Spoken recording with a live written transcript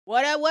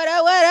What up, what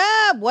up, what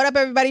up? What up,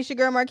 everybody? It's your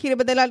girl Marquita,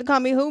 but they like to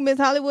call me who? Miss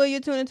Hollywood. You're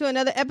tuning to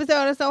another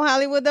episode of So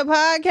Hollywood, the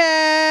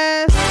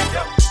podcast.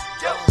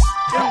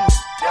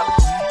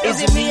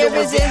 Is it me or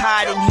is it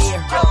hot in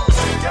here?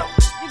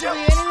 You can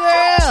be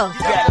anywhere else.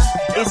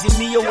 Is it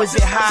me or is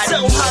it hot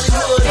in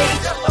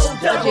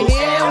here? Don't you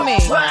hear me?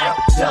 So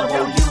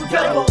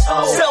Hollywood.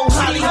 So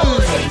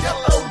Hollywood.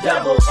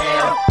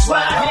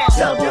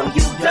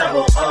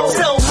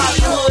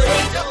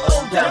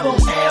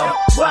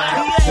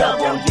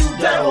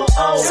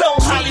 So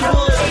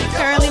Hollywood.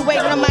 Currently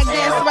waiting on my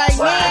guest right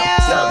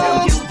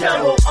now.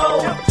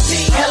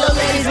 Hello,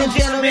 ladies and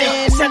gentlemen.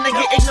 It's time to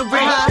get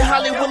ignorant. The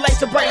Hollywood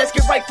lights are bright. Let's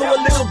get right for a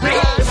little bit.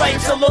 The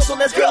vibe's so low, so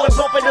let's go and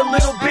bump it a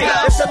little bit.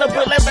 Let's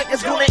celebrate like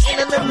it's gonna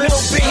end in a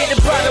little bit. Hit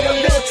the bottom a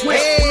little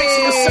twist.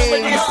 Mixing with some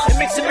of this. And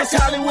mixing this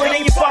Hollywood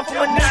and you're far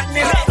from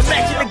monotonous.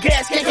 Imagine the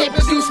gas can't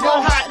produce more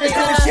hotness.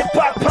 Than this hip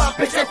hop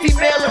pompous and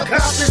female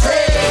accomplice.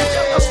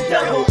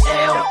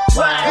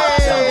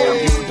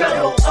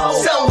 O-double-L-Y-W-O-O.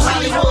 So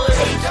Hollywood.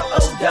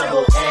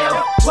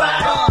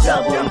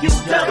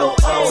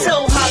 O-double-L-Y-W-O-O.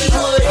 So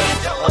Hollywood.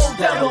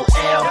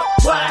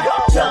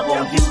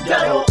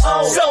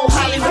 O-double-L-Y-W-O-O. So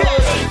Hollywood.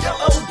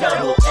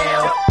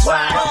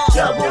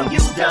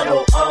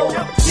 O-double-L-Y-W-O-O.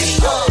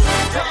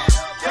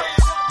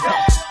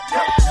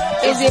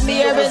 Is it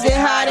me or is it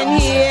hot in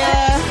here?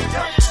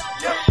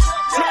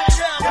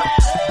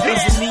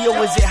 Is it me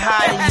or is it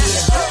hot in here?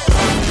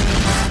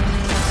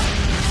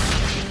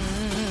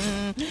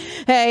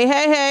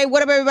 Hey,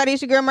 what up, everybody?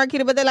 It's your girl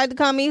Marquita, but they like to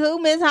call me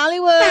who? Miss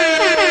Hollywood.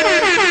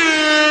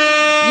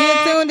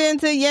 You're tuned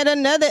into yet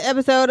another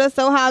episode of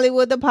So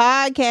Hollywood, the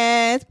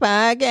podcast.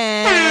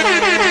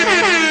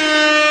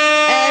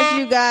 As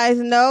you guys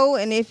know,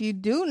 and if you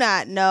do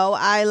not know,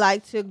 I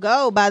like to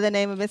go by the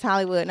name of Miss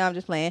Hollywood. No, I'm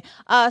just playing.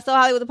 So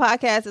Hollywood, the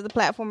podcast is a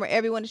platform where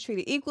everyone is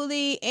treated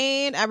equally,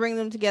 and I bring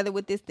them together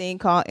with this thing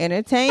called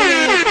entertainment.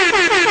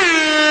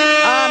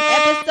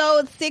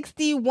 Episode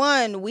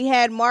 61, we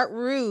had Mark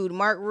Rude.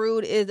 Mark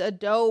Rude is a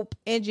dope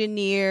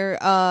engineer.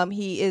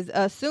 He is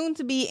soon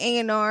to be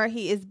A&R.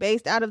 He is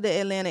based out of the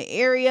Atlanta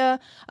area.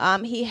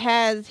 He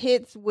has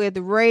hits with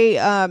Ray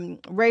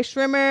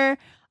Shrimmer.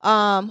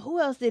 Who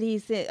else did he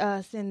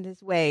send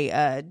this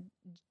way?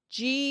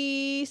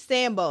 G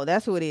Sambo,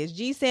 that's who it is.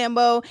 G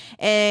Sambo,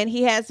 and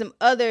he has some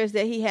others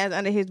that he has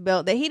under his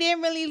belt that he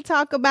didn't really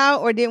talk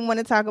about or didn't want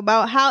to talk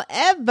about.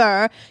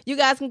 However, you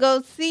guys can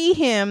go see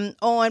him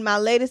on my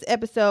latest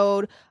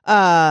episode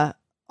on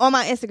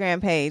my Instagram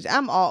page.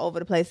 I'm all over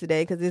the place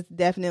today because it's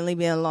definitely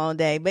been a long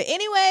day. But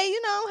anyway, you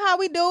know how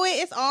we do it.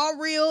 It's all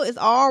real. It's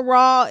all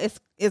raw. It's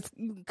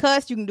you can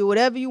cuss, you can do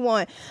whatever you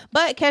want.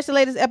 But catch the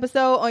latest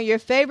episode on your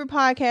favorite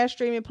podcast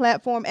streaming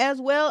platform as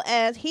well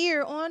as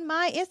here on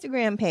my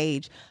Instagram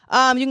page.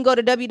 You can go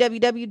to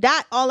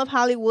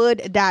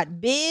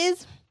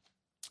www.allofhollywood.biz.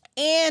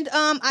 And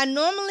I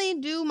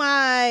normally do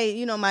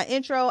my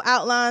intro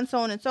outline, so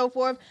on and so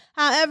forth.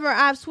 However,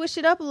 I've switched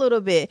it up a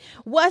little bit.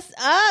 What's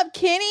up,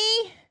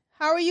 Kenny?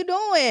 How are you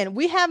doing?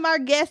 We have our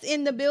guest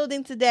in the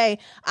building today.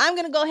 I'm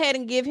going to go ahead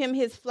and give him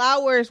his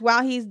flowers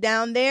while he's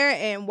down there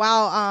and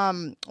while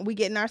we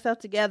getting ourselves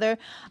together.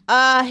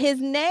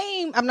 His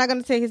name, I'm not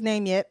going to say his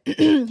name yet.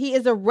 He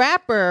is a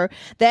rapper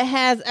that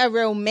has a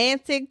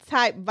romantic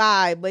type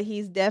vibe, but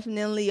he's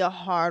definitely a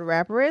hard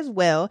rapper as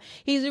well.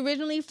 He's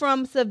originally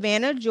from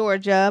Savannah,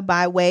 Georgia,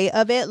 by way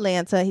of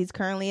Atlanta. He's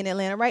currently in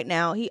Atlanta right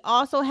now. He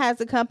also has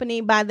a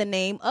company by the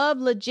name of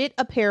Legit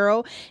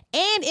Apparel,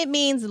 and it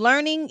means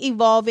learning,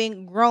 evolving,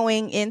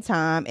 growing in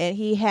time. And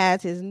he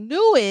has his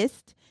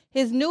newest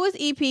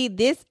EP,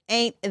 This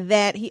Ain't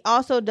That. He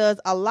also does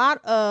a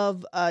lot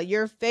of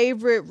your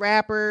favorite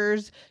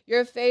rappers,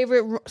 your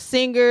favorite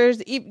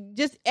singers,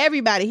 just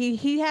everybody.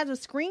 He has a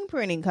screen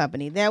printing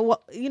company that,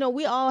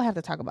 we all have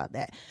to talk about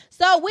that.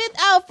 So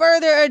without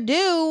further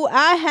ado,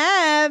 I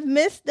have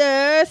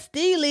Mr.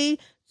 Steely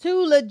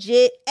Too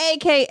Legit,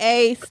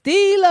 aka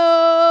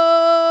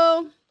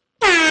Steelo.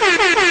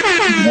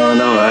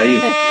 No, how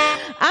you?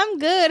 I'm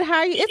good. How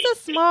are you? It's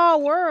a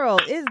small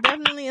world. It's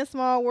definitely a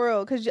small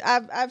world because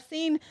I've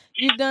seen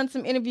you've done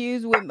some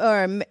interviews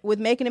with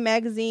Making a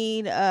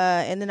Magazine,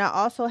 and then I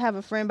also have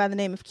a friend by the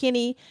name of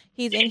Kenny.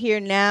 He's in here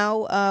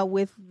now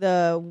with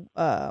the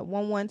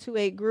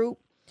 1128 group.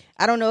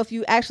 I don't know if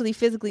you actually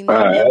physically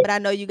know him, but I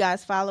know you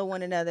guys follow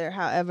one another.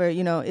 However,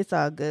 it's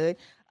all good.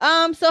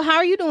 So how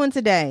are you doing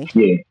today?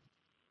 Yeah.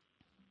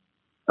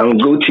 I'm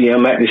Gucci.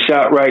 I'm at the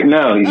shop right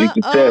now. You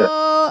can tell.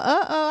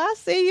 I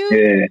see you.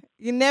 Yeah.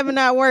 You're never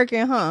not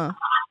working, huh?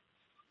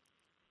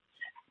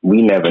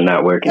 We never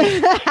not working.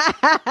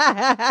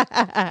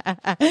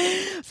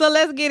 So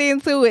let's get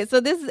into it. So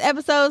this is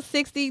episode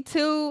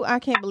 62. I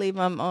can't believe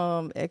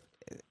I'm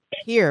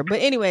here. But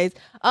anyways,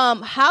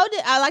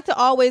 I like to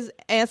always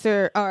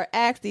answer or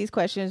ask these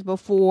questions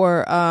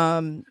before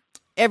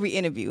every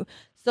interview.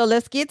 So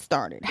let's get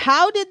started.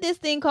 How did this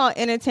thing called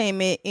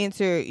entertainment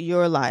enter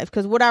your life?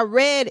 Because what I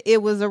read,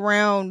 it was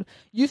around,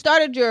 you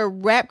started your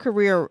rap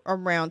career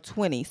around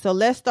 20. So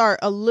let's start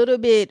a little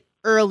bit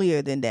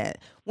earlier than that.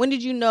 When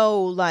did you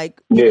know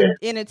like Yeah.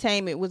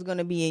 entertainment was going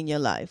to be in your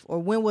life, or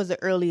when was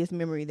the earliest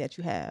memory that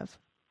you have?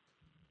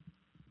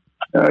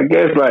 I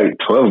guess like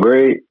 12th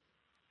grade.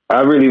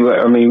 We did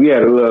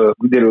a little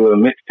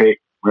mixtape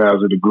when I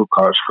was with a group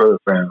called Skrilla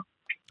Fam.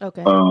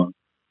 Okay.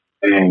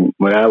 And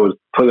when I was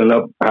hopping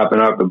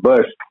off the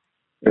bus,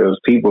 there was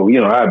people,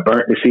 I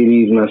burnt the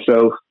CDs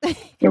myself,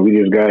 and we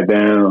just got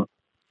down,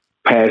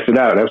 passed it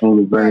out. That's when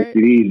we burned Right.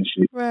 CDs and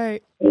shit.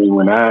 Right.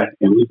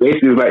 And we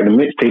basically was like the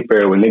mixtape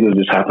era when niggas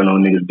just hopping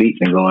on niggas' beats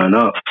and going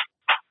off.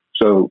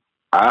 So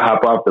I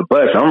hop off the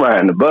bus, I'm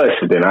riding the bus,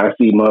 and then I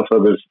see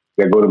motherfuckers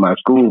that go to my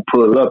school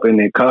pull up in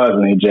their cars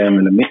and they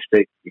jamming the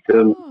mixtape. You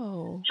feel me?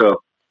 Oh.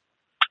 So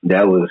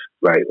that was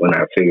like when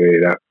I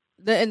figured it out.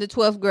 In the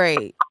 12th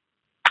grade.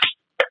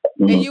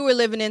 Mm-hmm. And you were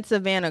living in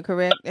Savannah,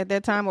 correct, at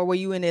that time, or were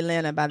you in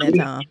Atlanta by that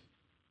time?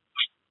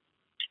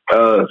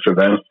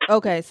 Savannah.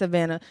 Okay,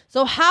 Savannah.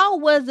 So how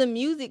was the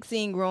music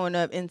scene growing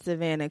up in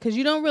Savannah? Because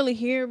you don't really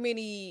hear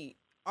many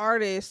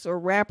artists or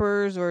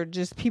rappers or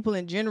just people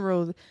in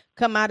general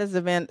come out of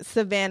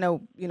Savannah,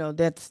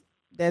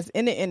 that's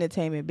in the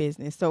entertainment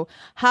business. So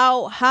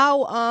how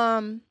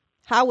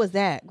was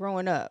that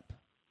growing up?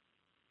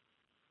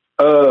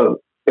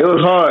 It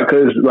was hard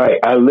because like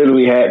I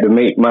literally had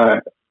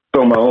to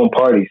throw my own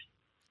parties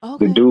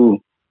Okay. to do,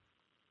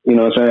 you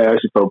know what I'm saying? I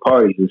used to throw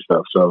parties and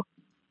stuff. So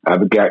I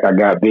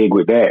got big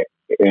with that,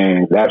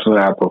 and that's when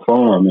I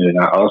perform. And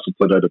I also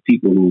put other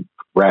people who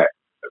rap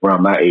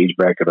around my age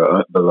bracket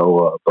or below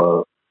or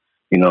above.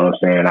 You know what I'm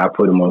saying? I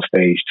put them on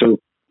stage too.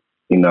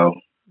 You know,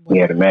 we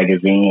had a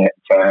magazine at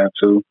the time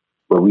too,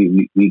 but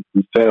we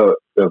fell.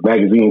 The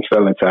magazine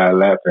fell into our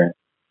lap, and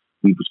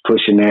we was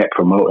pushing that,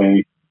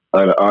 promoting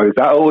other artists.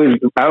 I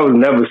was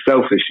never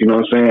selfish. You know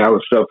what I'm saying? I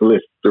was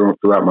selfless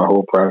throughout my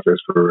whole process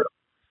for real.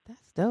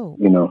 That's dope.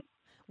 You know.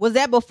 Was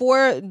that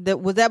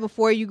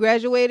before you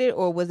graduated,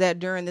 or was that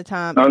during the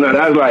time? Oh no,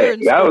 I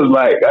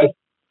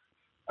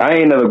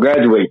ain't never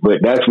graduate, but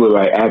that's what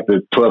like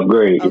after 12th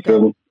grade. Okay. You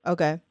feel me?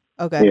 Okay.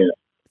 Yeah.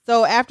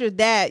 So after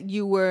that,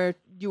 you were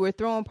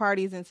throwing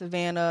parties in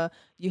Savannah.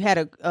 You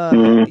had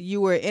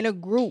you were in a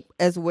group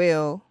as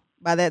well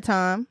by that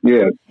time.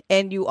 Yeah.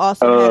 And you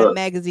also had a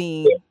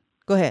magazine. Yeah.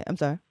 Go ahead. I'm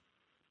sorry.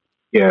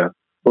 Yeah.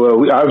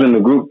 Well, I was in the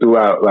group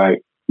throughout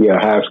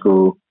high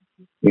school.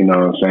 You know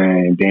what I'm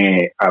saying?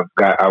 Then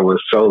I was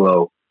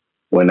solo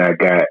when I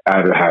got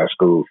out of high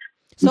school.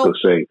 People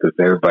say because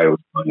everybody was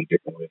going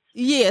different ways.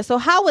 Yeah. So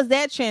how was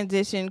that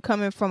transition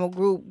coming from a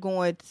group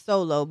going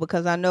solo?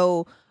 Because I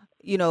know,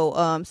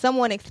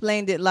 someone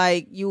explained it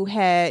like you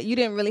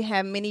didn't really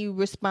have many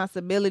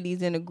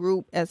responsibilities in a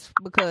group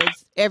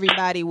because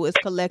everybody was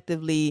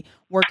collectively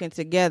working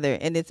together,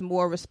 and it's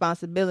more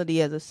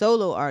responsibility as a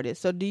solo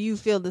artist. So do you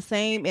feel the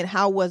same? And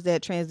how was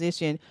that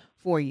transition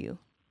for you?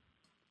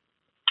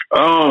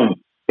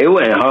 It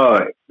wasn't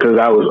hard because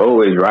I was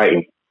always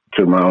writing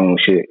to my own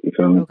shit. You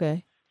feel me?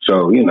 Okay.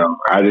 So,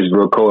 I just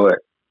record.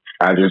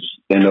 I just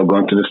end up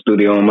going to the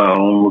studio on my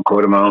own,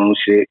 recording my own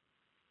shit.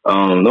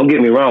 Don't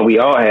get me wrong. We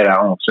all had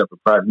our own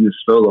separate projects. We were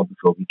solo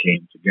before we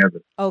came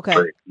together. Okay.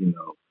 But,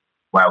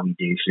 while we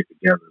did shit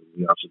together,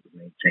 we also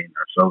maintained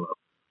our solo.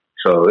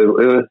 So it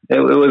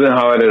wasn't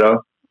hard at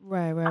all.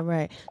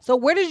 Right. So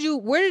where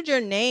did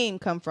your name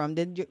come from?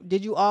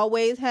 Did you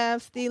always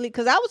have Steely?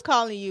 Because I was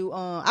calling you.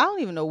 I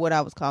don't even know what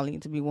I was calling you,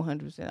 to be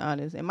 100%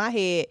 honest. In my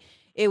head,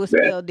 it was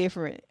spelled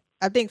different.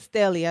 I think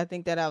Stelly. I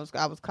think that I was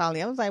calling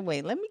you. I was like,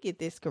 wait, let me get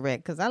this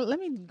correct, because let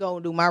me go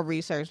and do my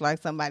research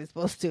like somebody's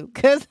supposed to,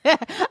 because I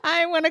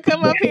didn't want to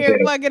come up here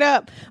and fuck it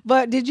up.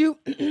 But did you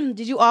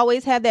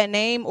always have that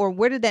name, or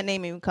where did that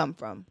name even come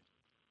from?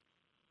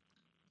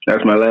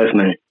 That's my last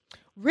name.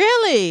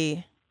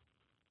 Really?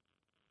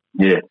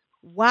 Yeah.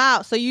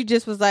 Wow. So you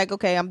just was like,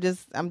 okay, I'm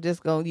just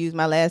gonna use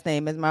my last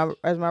name as my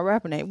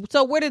rapper name.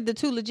 So where did the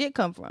Too Legit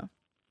come from?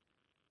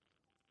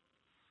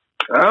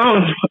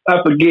 I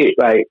forget,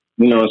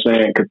 you know what I'm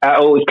saying? Because I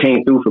always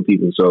came through for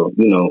people. So,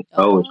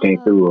 I always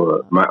came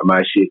through.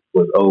 My shit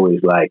was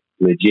always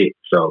legit.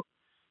 So,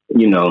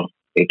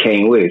 it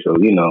came with it. So,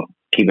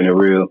 keeping it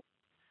real.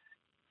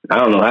 I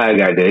don't know how I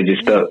got there. It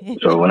just stuck.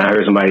 So when I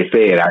heard somebody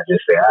say it, I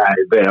just said, all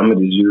right, bet I'm going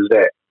to just use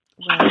that.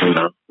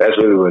 Right. That's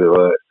really what it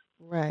was.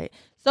 Right.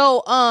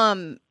 So,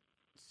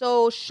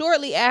 so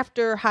shortly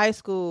after high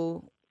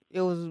school,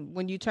 it was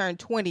when you turned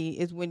 20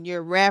 is when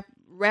your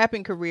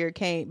rapping career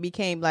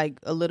became like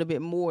a little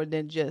bit more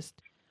than just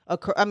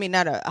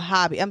not a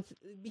hobby.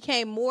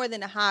 Became more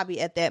than a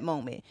hobby at that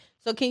moment.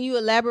 So can you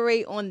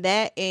elaborate on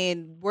that?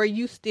 And were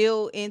you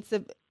still in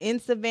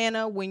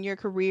Savannah when your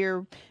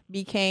career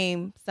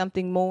became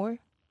something more?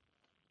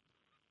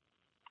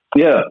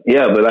 Yeah.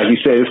 But like you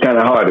said, it's kind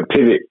of hard to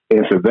pivot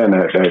in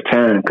Savannah at that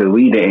time because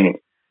we didn't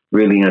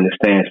really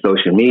understand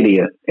social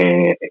media,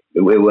 and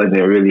it wasn't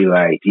really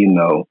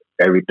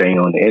everything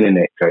on the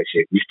internet type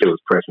shit. We still was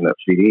pressing up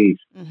CDs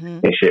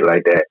and shit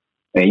like that.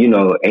 And,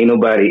 ain't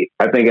nobody,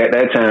 I think at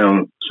that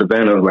time,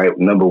 Savannah was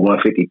number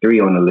 153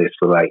 on the list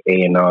for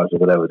A&Rs or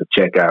whatever to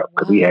check out.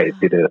 Cause we had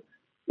to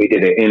we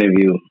did an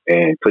interview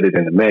and put it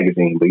in the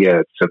magazine. But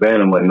yeah,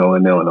 Savannah wasn't nowhere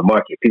near on the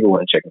market. People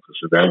weren't checking for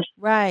Savannah.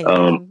 Right.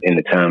 In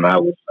the time I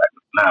was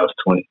when I was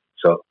 20.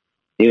 So,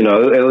 you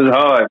know, it was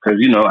hard because,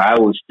 you know, I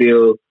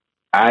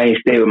ain't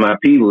stay with my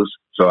peoples.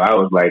 So I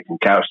was like from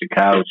couch to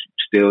couch,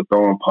 still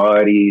throwing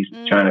parties,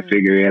 trying to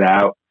figure it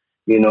out,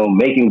 you know,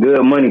 making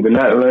good money, but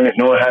not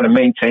knowing how to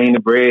maintain the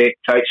bread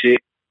type shit,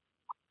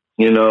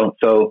 you know.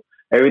 So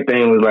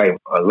everything was like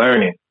a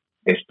learning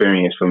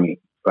experience for me,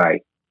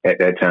 like at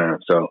that time.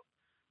 So,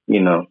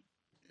 you know,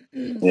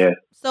 yeah.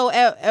 So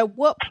at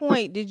what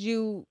point did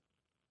your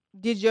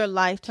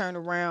life turn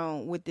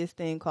around with this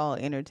thing called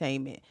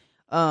entertainment?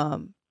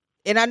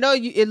 And I know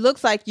it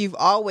looks like you've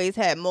always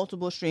had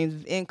multiple streams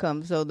of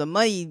income, so the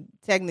money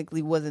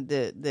technically wasn't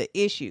the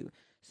issue.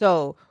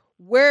 So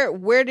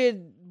where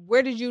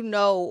did you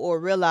know or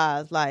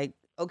realize, like,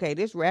 okay,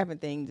 this rapping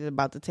thing is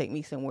about to take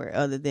me somewhere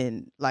other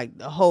than like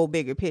the whole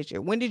bigger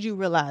picture? When did you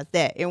realize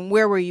that, and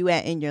where were you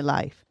at in your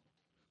life?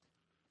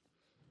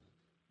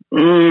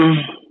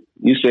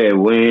 You said,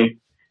 when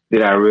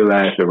did I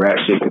realize the rap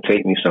shit could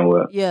take me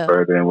somewhere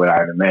further than what I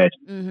had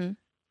imagined?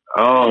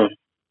 Mm-hmm.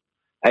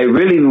 I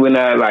really, when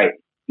I, like,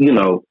 you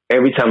know,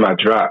 every time I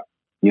drop,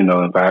 you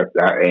know, and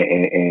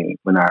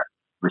when I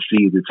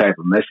receive the type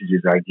of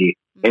messages I get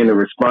and the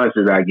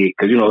responses I get,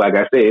 because, you know, like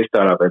I said, it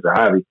started off as a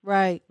hobby.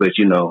 Right. But,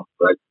 you know,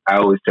 like I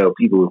always tell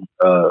people,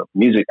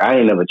 music, I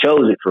ain't never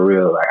chose it for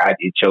real. Like,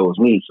 it chose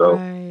me. So,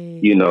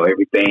 you know,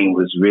 everything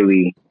was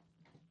really,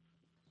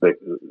 but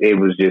it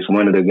was just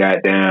one of the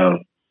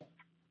goddamn,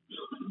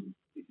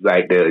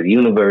 like the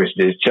universe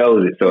just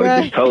chose it, so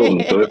it just told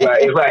me. So it's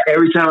like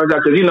every time I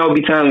drop, because, you know,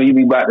 be time when you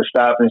be about to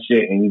stop and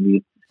shit, and you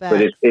be,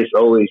 but it's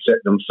always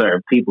them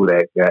certain people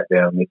that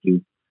goddamn make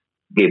you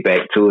get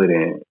back to it,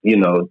 and, you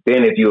know,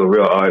 then if you're a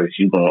real artist,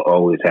 you gonna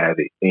always have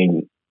it in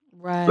you.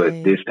 Right.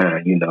 But this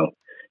time, you know,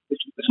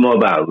 it's more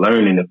about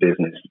learning the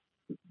business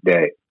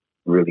that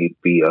really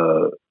be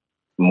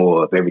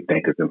more of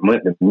everything, because the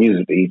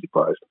music, the easy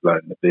part is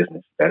learning the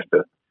business. That's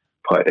the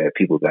part that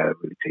people gotta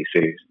really take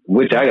serious,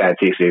 which I gotta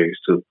take serious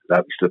too, because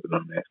I'll be slipping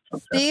on that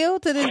sometimes. Still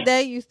to this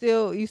day, you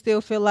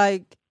still feel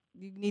like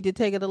you need to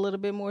take it a little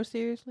bit more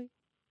seriously?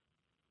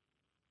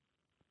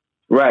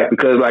 Right,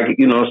 because, like,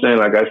 you know what I'm saying,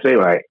 like I say,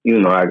 like, you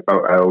know, I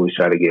always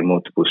try to get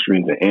multiple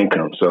streams of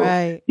income. So,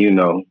 you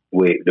know,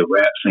 with the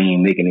rap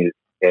scene making it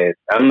as,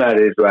 I'm not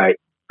as, like,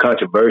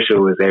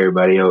 controversial as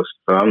everybody else.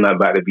 So I'm not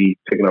about to be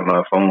picking up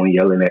my phone,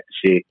 yelling at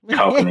the shit,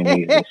 talking to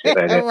me and shit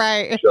like that.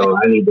 Right. So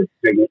I need to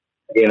figure,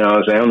 you know what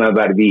I'm saying? I'm not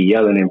about to be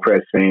yelling and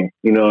pressing,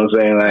 you know what I'm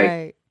saying?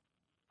 Like,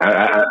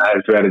 I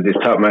just rather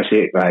just talk my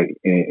shit, like,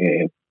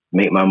 and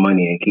make my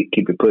money and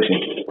keep it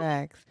pushing.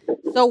 Facts.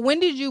 So when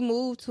did you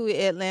move to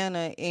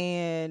Atlanta,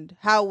 and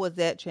how was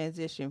that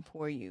transition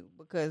for you?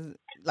 Because,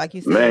 like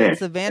you said,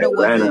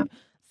 Savannah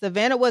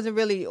wasn't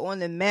really on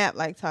the map,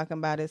 like, talking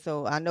about it.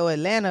 So I know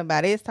Atlanta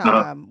by this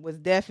time was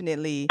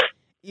definitely,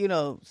 you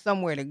know,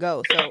 somewhere to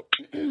go. So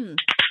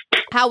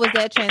how was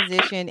that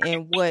transition,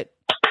 and what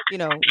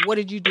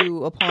did you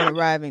do upon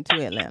arriving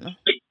to Atlanta?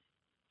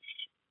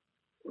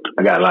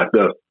 I got locked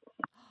up.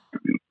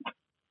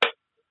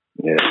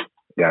 Yeah,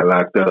 got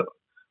locked up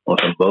on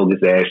some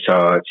bogus ass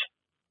charge.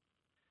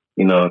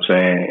 You know what I'm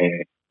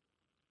saying?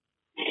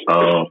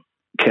 And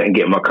couldn't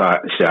get my car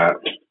at the shop.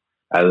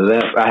 I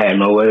left. I had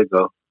nowhere to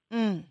go.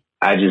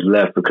 I just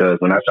left because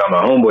when I saw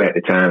my homeboy at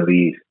the time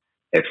leave,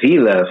 if he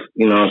left,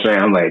 you know what I'm saying?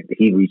 I'm like,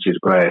 he reached his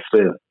glass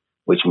ceiling,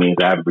 which means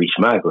I've reached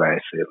my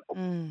glass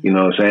ceiling. You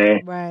know what I'm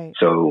saying? Right.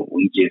 So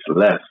we just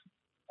left.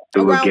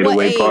 Threw a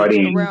getaway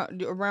party.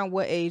 Around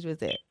what age was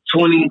that?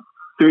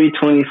 23,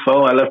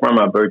 24. I left around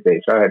my birthday,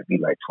 so I had to be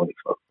like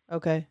 24.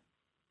 Okay.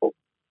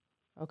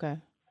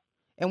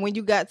 And when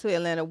you got to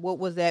Atlanta, what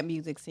was that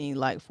music scene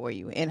like for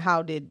you? And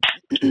how did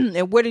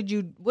and what did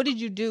you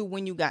do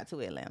when you got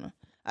to Atlanta?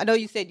 I know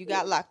you said you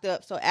got locked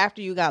up. So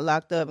after you got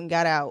locked up and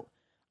got out,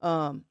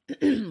 what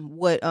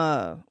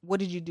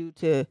did you do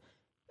to,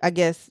 I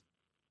guess,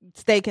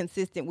 stay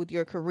consistent with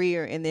your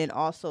career, and then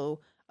also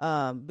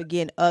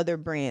begin other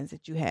brands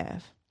that you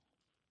have?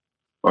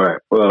 All right.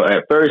 Well,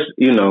 at first,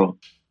 you know,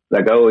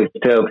 like I always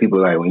tell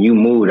people, like, when you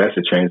move, that's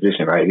a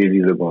transition. Like, it's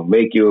either going to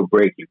make you or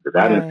break you. Because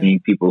I done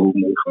seen people who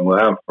move from where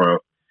I'm from,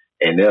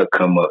 and they'll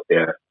come up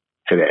there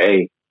to the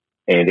A,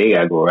 and they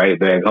got to go right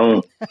back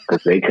home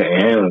because they couldn't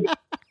handle it.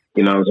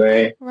 You know what I'm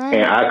saying? Right.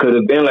 And I could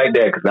have been like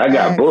that because I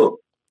got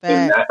booked.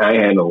 And I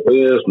ain't had no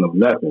wheels, no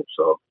nothing.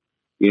 So,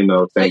 you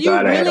know, thank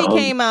God I had a home. So you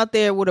really came out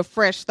there with a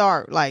fresh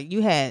start. Like,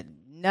 you had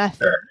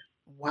nothing.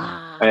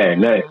 Wow. I had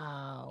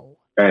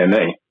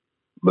nothing.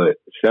 But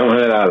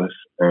 $700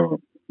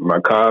 my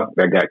car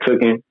that got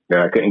taken that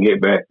I couldn't get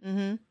back,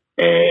 and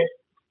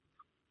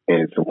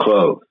some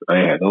clothes. I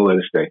ain't had nowhere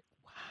to stay.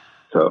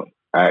 So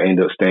I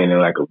ended up staying in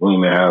like a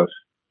rooming house,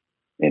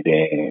 and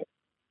then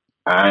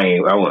I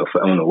went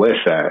on the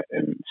west side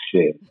and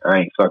shit. I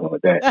ain't fucking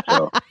with that.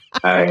 So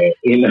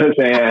you know what I'm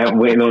saying? I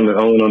went on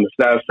the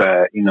south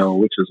side, you know,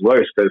 which was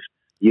worse because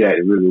you had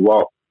to really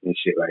walk and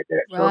shit like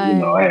that. So you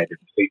know, I had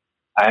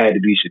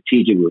to be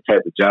strategic with the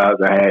type of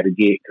jobs I had to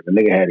get, because a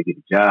nigga had to get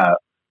a job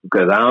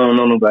because I don't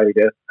know nobody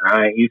there.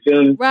 You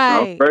feel me? I'm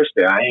Right. first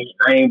there. I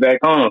ain't back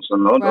home, so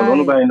don't Right.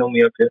 nobody know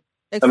me up here.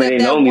 I mean, Except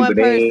they know that me, one but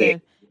they ain't.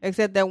 person.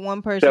 Except that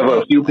one person Except for a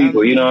that. few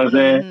people, you know what I'm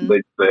saying? Mm-hmm.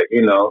 But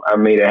you know, I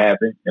made it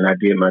happen, and I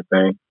did my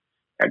thing.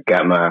 I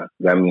got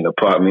me an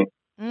apartment,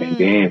 and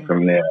then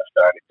from there I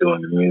started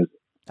doing the music.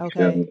 You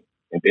feel me?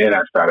 And then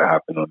I started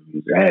hopping on the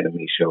music. I had to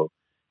make sure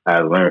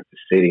I learned the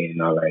city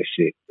and all that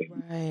shit,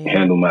 and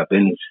handle my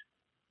business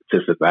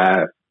to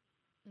survive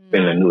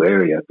in a new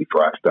area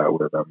before I start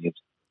with my music.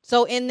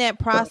 So in that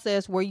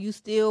process, were you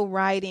still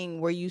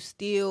writing? Were you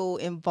still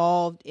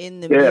involved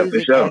in the Yeah,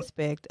 music for sure.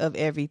 aspect of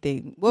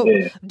everything? What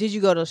did you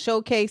go to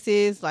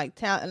showcases like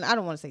talent? I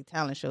don't want to say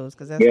talent shows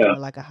because that's kind of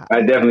like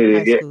I definitely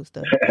high did. school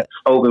stuff.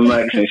 Open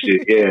mics and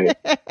shit. Yeah,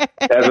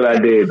 that's what I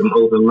did. Them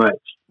open mics.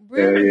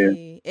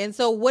 Really? Yeah. And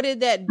so, what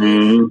did that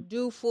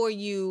do for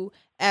you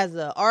as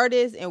an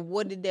artist, and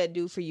what did that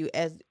do for you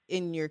as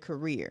in your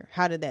career?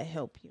 How did that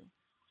help you?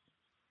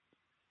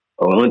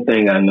 Well, one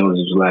thing I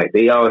noticed was like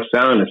they all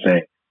sound the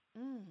same.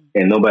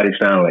 And nobody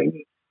sound like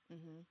me.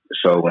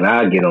 So when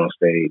I get on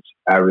stage,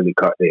 I really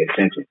caught their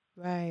attention.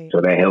 Right.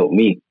 So that helped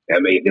me.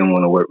 That made them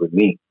want to work with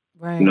me.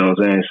 Right. You know what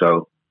I'm saying?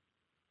 So,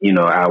 you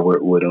know, I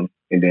worked with them.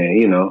 And then,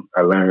 you know,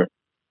 I learned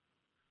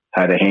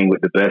how to hang with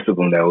the best of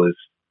them that was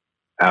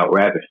out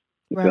rapping.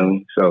 You feel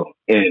me? So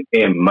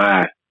in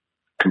my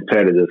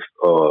competitive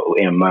or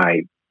in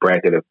my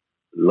bracket of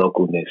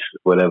localness,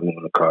 whatever you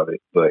want to call it.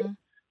 But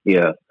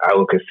yeah, I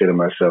would consider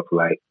myself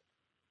like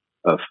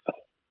a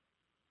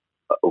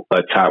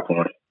top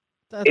one.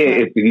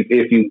 If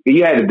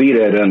you had to be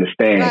there to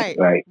understand,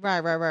 right.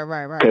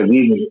 Because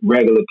these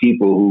regular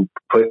people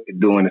who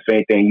doing the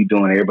same thing you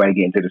doing, everybody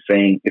getting to it's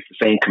the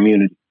same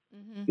community.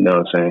 You know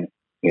what I'm saying?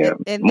 Yeah,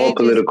 and more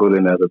political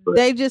than others. But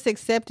they just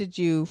accepted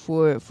you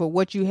for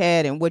what you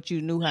had and what you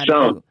knew how to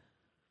do.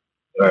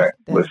 Right,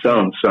 but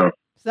some.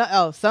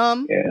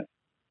 Some. Yeah.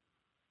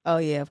 Oh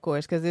yeah, of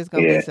course, because there's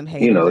gonna be some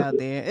haters out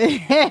there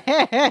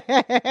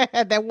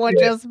that want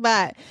your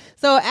spot.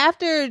 So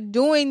after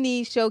doing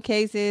these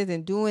showcases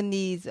and doing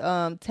these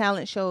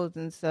talent shows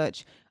and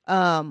such,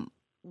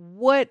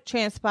 what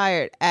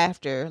transpired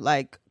after?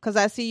 Like, because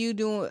I see you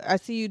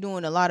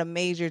doing a lot of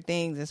major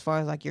things as far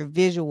as like your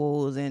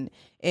visuals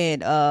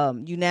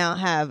and you now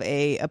have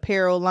a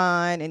apparel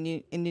line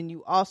and then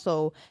you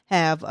also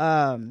have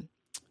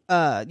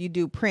you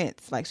do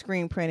prints like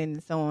screen printing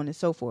and so on and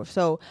so forth.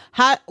 So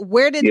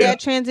where did that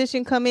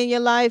transition come in your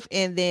life,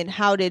 and then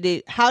how did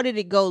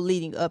it go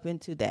leading up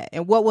into that,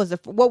 and what was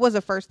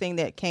the first thing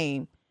that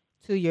came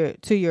to your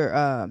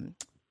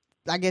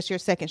I guess your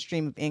second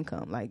stream of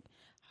income? Like,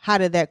 how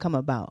did that come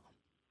about?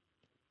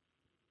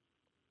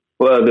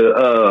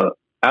 Well,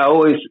 I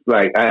always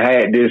I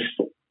had this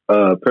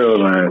apparel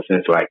line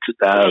since like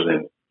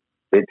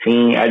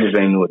 2015. I just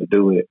ain't know what to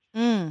do with it.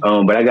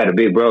 But I got a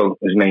big bro.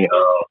 His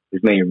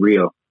name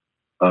Real.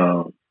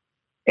 And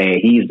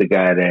he's the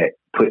guy that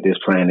put this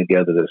plan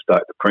together to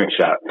start the print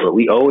shop. But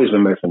we always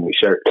been messing with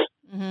shirts.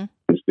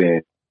 It's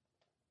been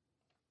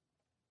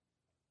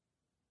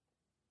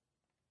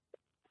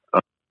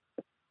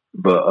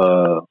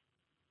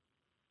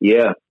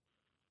yeah.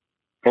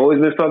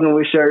 Always been fucking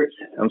with shirts.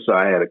 I'm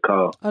sorry, I had a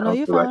call. Oh no,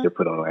 you're fine. I should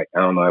put on I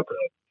don't know how to put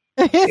on.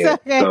 Yeah.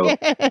 Okay.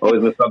 So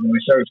always been fucking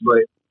with shirts,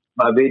 but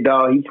my big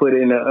dog, he put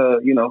in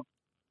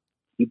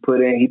he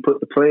put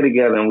the play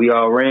together and we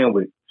all ran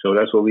with it. So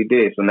that's what we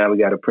did. So now we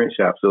got a print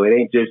shop. So it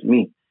ain't just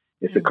me.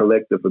 It's a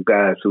collective of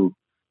guys who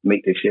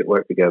make this shit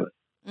work together.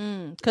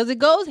 Because it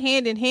goes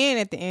hand in hand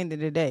at the end of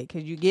the day.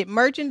 Because you get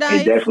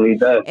merchandise. It definitely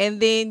does. And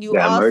then you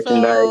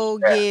also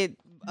get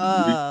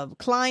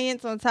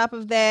clients on top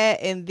of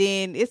that. And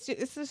then it's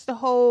just a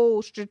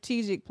whole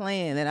strategic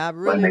plan that I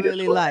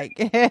really like.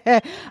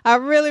 I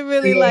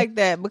really like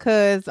that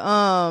because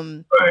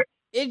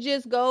it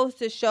just goes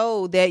to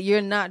show that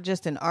you're not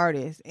just an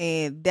artist.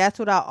 And that's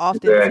what I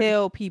often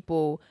tell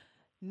people,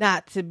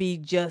 not to be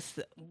just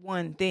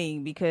one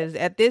thing, because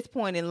at this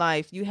point in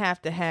life, you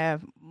have to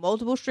have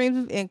multiple streams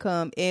of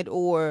income and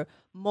or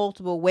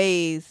multiple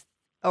ways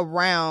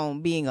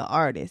around being an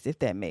artist, if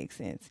that makes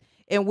sense.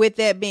 And with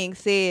that being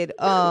said,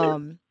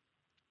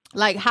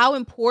 like, how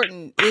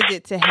important is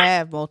it to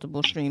have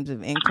multiple streams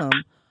of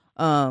income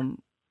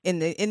in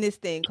this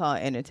thing called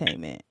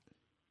entertainment?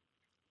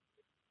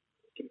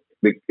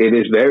 It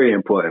is very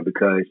important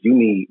because you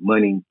need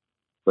money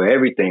for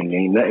everything.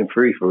 Ain't nothing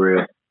free for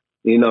real.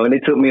 You know, and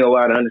it took me a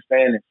while to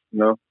understand it. You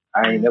know,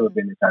 I ain't never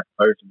been the type of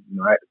person. You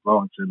know, I had to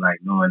grow into like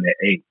knowing that,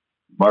 hey,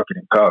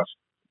 marketing costs.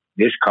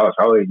 This costs.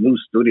 I always knew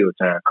studio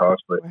time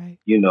costs, but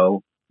you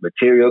know,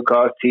 material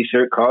costs,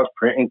 t-shirt costs,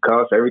 printing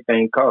costs,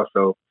 everything costs.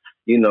 So,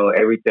 you know,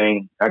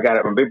 everything. My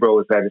big bro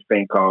was had this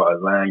thing called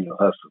align your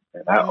hustle,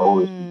 and I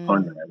always be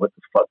wondering, like, what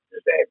the fuck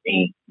does that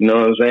mean? You know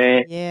what I'm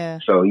saying? Yeah.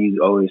 So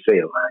you always say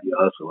align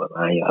your hustle,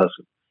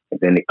 and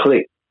then it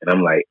clicked. And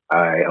I'm like,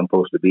 all right, I'm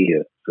supposed to be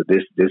here. So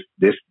this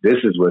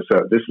is what's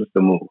up. This is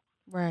the move.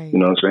 Right. You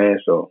know what I'm saying?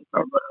 So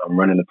I'm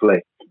running the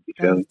play. You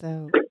feel me?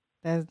 Dope.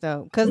 That's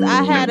dope. Because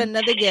I had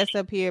another guest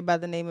up here by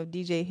the name of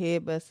DJ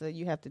Headbuster.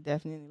 You have to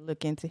definitely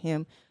look into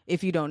him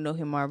if you don't know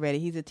him already.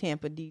 He's a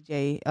Tampa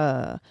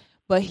DJ.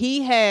 But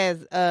he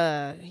has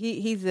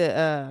he's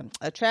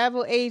a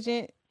travel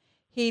agent.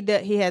 He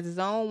has his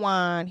own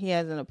wine. He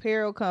has an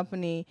apparel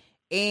company,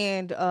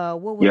 and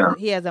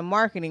he has a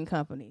marketing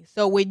company.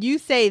 So when you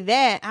say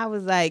that, I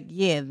was like,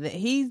 yeah,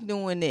 he's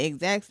doing the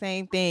exact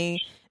same thing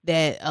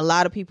that a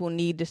lot of people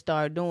need to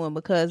start doing,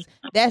 because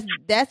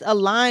that's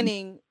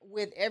aligning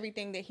with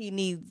everything that he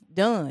needs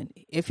done.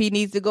 If he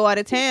needs to go out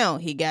of town,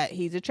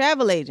 he's a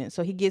travel agent,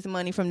 so he gets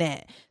money from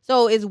that.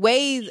 So it's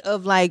ways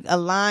of like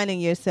aligning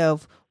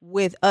yourself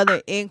with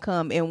other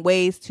income and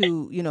ways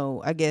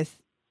to, I guess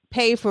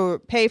pay for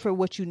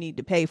what you need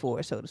to pay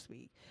for, so to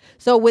speak.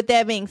 So with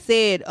that being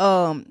said,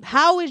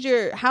 how is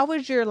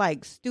your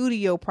like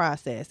studio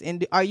process?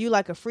 And are you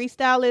like a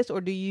freestylist,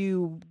 or do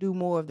you do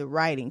more of the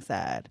writing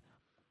side?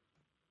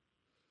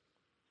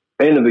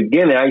 In the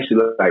beginning, I used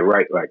to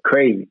write like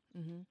crazy,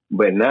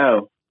 but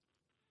now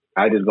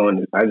I just go in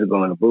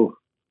the booth.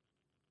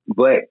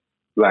 But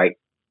like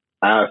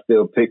I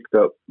still pick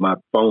up my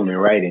phone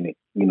and write in it.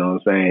 You know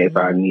what I'm saying? If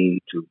I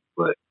need to.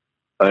 But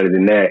other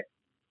than that,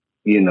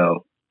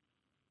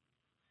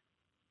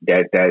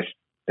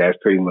 that's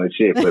pretty much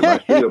it. But my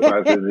studio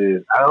process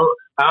is I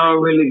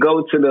don't really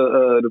go to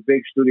the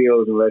big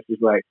studios unless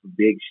it's like for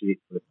big shit.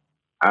 But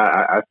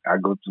I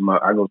go to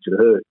the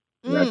hood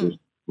and I just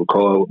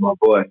record with my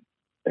boy,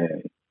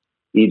 and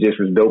he just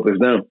as dope as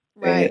them.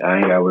 Right. And I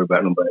ain't gotta worry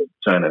about nobody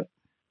trying to,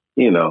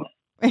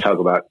 talk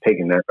about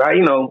taking that. I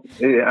don't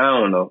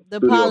know. The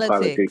Studio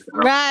politics.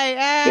 Right.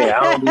 Yeah,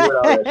 I don't do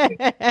all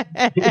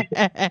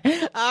that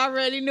shit. I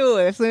already knew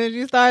it. As soon as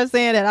you started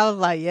saying that, I was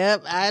like,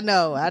 yep, I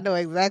know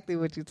exactly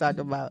what you're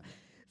talking about.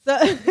 So,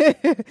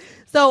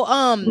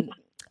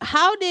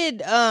 how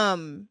did, I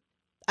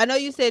know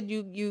you said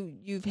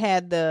you've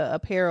had the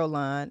apparel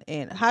line,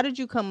 and how did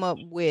you come up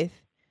with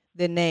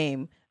the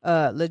name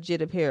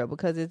Legit Apparel?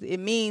 Because it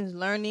means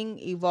learning,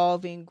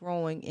 evolving,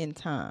 growing in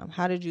time.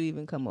 How did you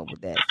even come up with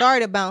that?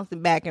 Sorry to bounce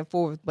it back and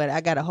forth, but I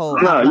got a whole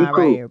outline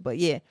right here. But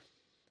yeah,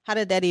 how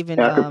did that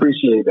even? I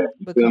appreciate that.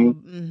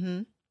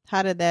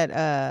 How did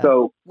that?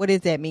 So what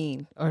does that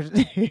mean? Or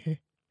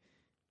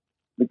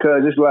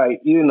because it's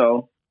like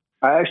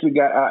I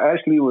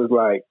actually was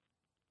like,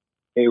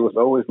 it was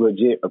always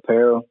Legit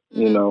Apparel,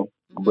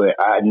 but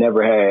I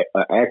never had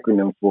an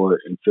acronym for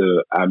it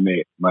until I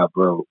met my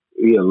bro.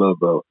 He a little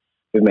bro.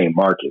 His name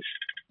Marcus.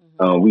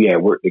 We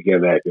had worked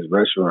together at this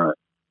restaurant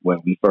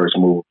when we first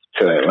moved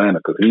to Atlanta,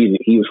 because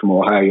he was from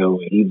Ohio,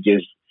 and he was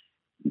just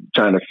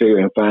trying to figure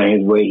and find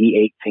his way.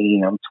 He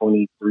 18, I'm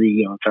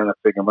 23. I'm trying to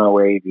figure my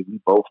way. We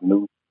both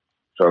knew,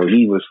 so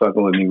he was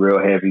fucking with me real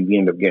heavy. We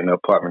ended up getting an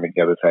apartment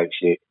together, type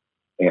shit,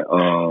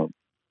 and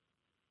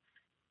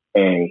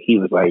he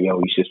was like, "Yo,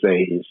 we should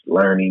say it's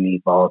learning,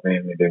 evolving,"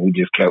 and then we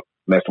just kept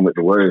messing with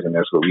the words, and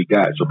that's what we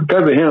got. So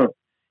because of him,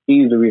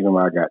 he's the reason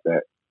why I got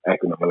that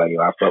acronym. Like,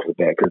 I fuck with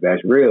that because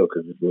that's real,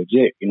 because it's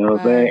legit. You know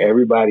what I'm saying?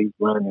 Everybody's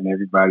learning,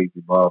 everybody's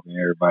evolving,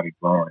 everybody's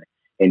growing,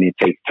 and it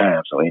takes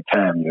time. So in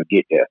time, you'll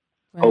get there.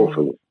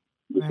 Hopefully,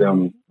 you feel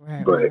me?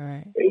 But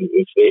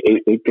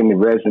it can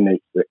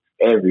resonate with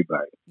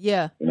everybody.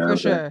 Yeah,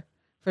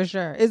 for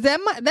sure. Is that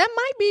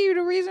might be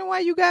the reason why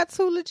you got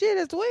too legit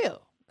as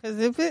well? Because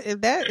if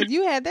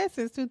you had that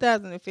since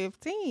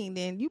 2015,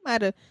 then you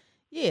might have.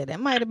 Yeah, that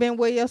might have been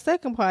where your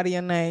second part of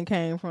your name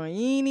came from.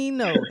 You ain't even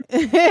know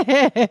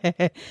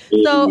it.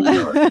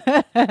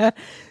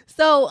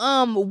 So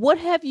what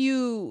have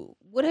you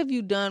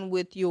done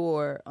with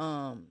your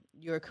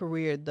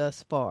career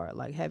thus far?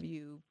 Like, have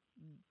you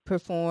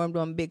performed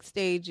on big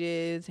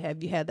stages?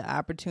 Have you had the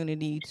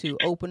opportunity to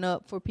open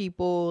up for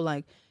people?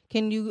 Like,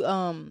 can you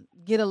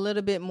get a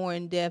little bit more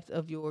in depth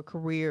of your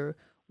career,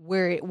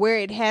 where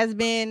it has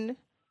been,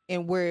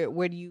 and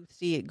where do you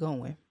see it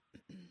going?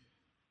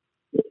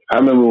 I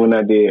remember when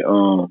I did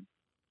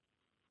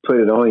Put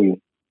It On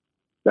You.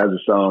 That was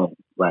a song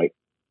like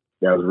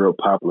that was real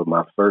popular.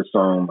 My first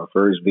song, my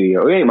first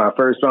video. It ain't my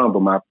first song,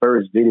 but my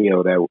first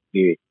video that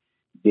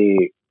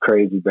did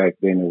crazy back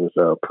then. It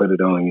was Put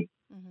It On You,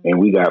 and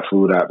we got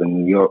flew out to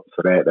New York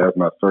for that. That was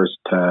my first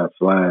time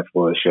flying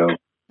for a show.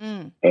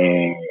 And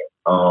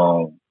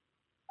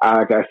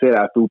like I said,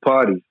 I threw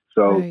parties,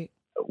 so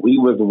we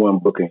was the one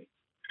booking,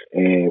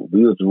 and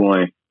we was the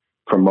one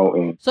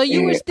promoting. So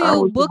you were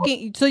still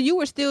booking. So you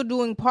were still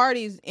doing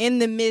parties in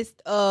the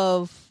midst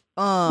of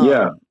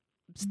still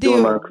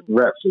doing my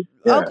rap shit.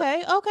 Yeah.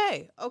 Okay.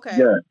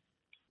 Yeah.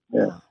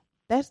 Wow.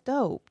 That's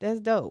dope.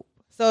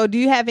 So do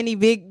you have any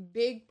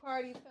big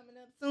parties coming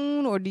up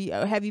soon, or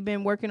have you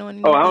been working on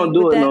anything? I don't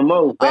do it no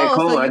more. Back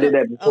home, so I did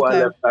that before I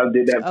left. I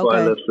did that before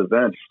I left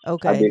Savannah.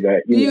 Okay. I did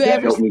that.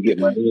 That helped me get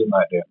my name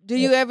out there. Do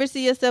you ever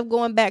see yourself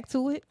going back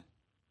to it?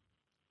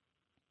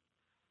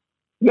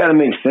 You got to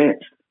make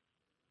sense.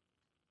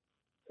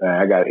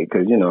 I got it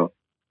because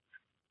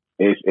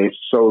it's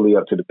solely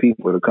up to the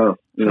people to come.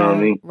 You know what I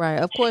mean? Right.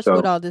 Of course, So,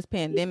 with all this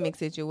pandemic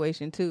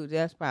situation too,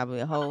 that's probably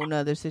a whole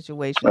nother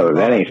situation. oh, and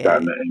that ball ain't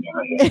stopping game.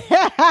 nothing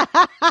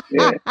down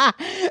here. Yeah.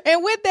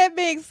 And with that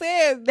being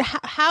said,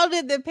 how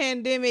did the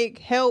pandemic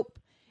help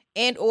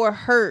and or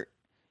hurt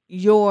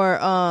your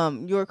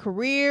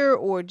career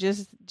or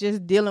just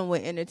dealing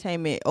with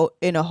entertainment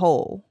in a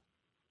whole?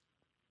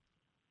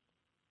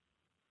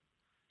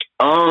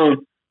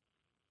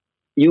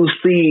 You'll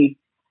see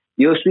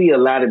a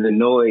lot of the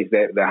noise,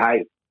 that the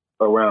hype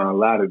around a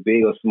lot of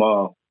big or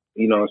small.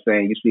 You know what I'm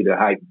saying? You see the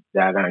hype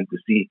die down. You can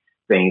see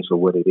things for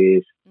what it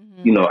is.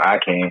 Mm-hmm. You know, I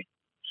can.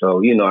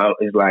 So, you know,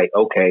 it's like,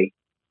 okay,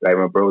 like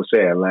my bro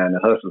said, I line the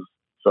hustles.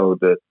 So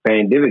the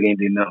pandemic ain't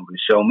did nothing but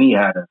show me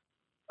how to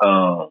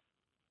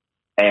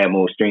add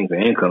more streams of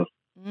income,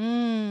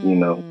 you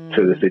know,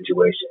 to the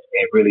situation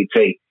and really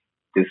take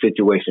the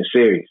situation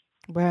serious.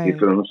 Right. You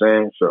feel what I'm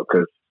saying? So,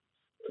 because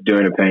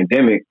during the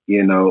pandemic,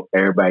 you know,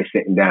 everybody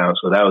sitting down,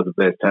 so that was the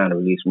best time to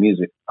release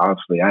music.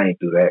 Obviously, I ain't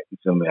do that. You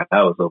feel me?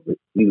 I was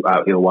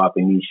out here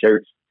whopping these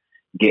shirts,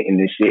 getting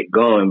this shit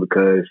going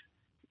because,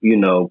 you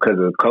know, because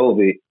of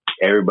COVID,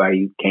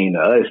 everybody came to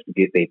us to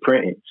get their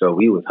printing. So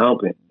we was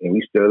humping, and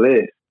we still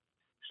is.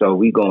 So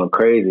we going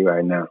crazy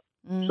right now.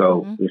 Mm-hmm.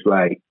 So it's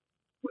like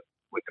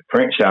with the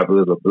print shop, it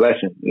was a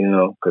blessing, you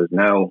know, because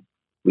now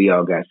we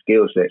all got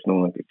skill sets no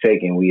one could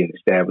take, and we an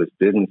established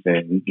business,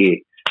 and we get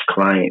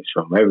clients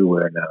from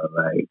everywhere now,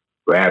 like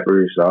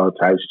rappers, all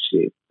types of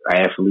shit,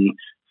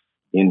 athletes,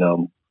 you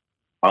know,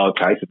 all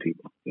types of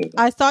people. You know?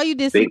 I saw you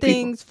did some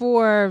things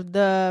for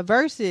the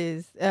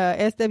Versus,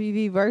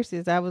 SWV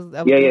Versus. I was doing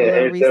a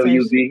little SWV,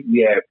 research.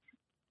 yeah,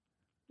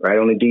 right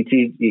on the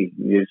DTG. We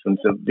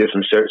did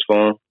some shirts for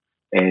them,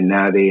 and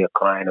now they a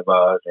client of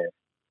ours, and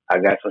I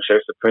got some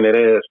shirts to print it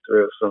as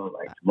real soon,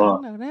 like tomorrow.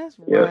 No, that's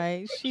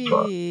right.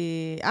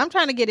 Shit, I'm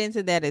trying to get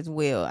into that as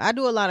well. I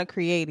do a lot of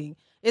creating.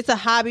 It's a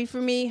hobby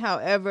for me.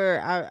 However,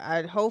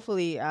 I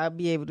hopefully I'll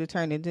be able to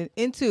turn it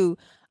into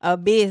a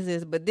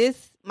business. But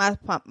my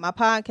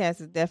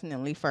podcast is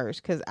definitely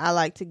first because I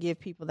like to give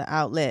people the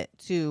outlet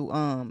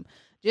to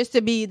just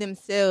to be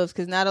themselves,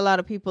 because not a lot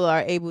of people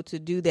are able to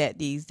do that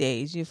these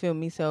days. You feel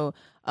me? So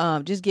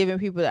just giving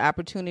people the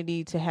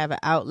opportunity to have an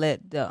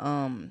outlet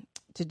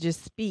to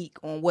just speak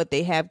on what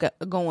they have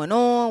going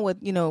on,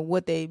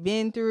 what they've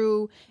been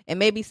through, and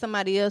maybe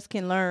somebody else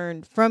can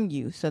learn from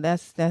you. So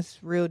that's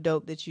real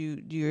dope that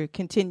you're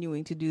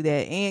continuing to do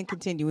that and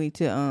continuing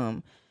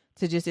to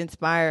just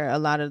inspire a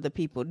lot of the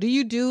people. Do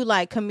you do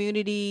like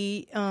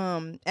community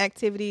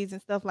activities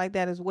and stuff like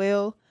that as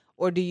well?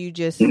 Or do you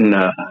just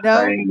no?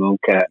 I ain't gonna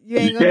cap. You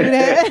ain't gonna do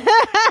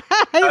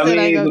that. I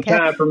mean, the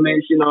time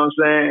permits, you know what I'm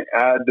saying?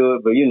 I'll do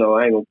it, but you know,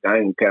 I ain't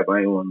gonna cap. I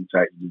ain't want to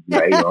type to be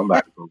like, I'm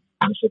about to go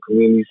do some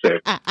community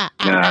service.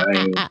 I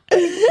ain't.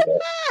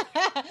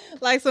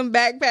 Like some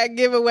backpack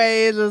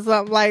giveaways or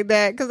something like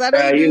that. Because I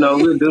know you know,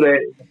 we'll do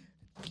that.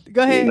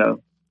 Go ahead. You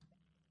know,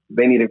 if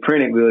they need it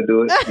printed, we'll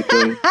do it. You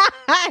feel me?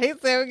 He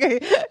said, "Okay,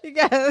 you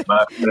got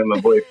my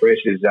boy Fresh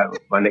is out.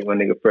 My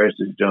nigga Fresh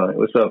is joined.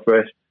 What's up,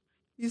 Fresh?"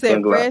 You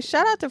said Fresh.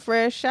 Shout out to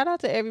Fresh. Shout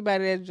out to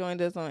everybody that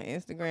joined us on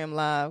Instagram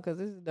Live because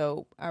this is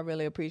dope. I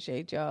really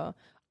appreciate y'all.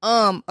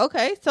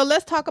 Okay, so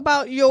let's talk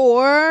about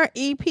your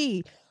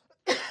EP.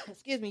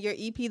 Excuse me, your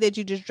EP that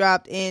you just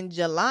dropped in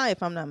July,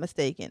 if I'm not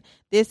mistaken.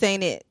 This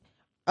Ain't It.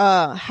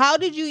 How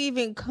did you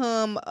even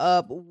come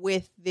up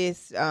with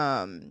this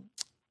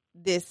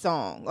this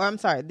song? Or I'm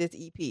sorry, this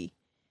EP?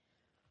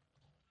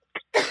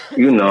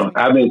 You know,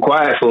 I've been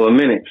quiet for a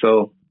minute,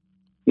 so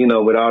you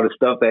know, with all the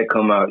stuff that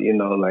come out, you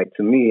know, like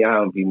to me, I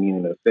don't be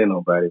meaning to offend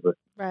nobody, but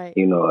right.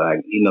 You know,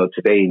 like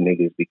today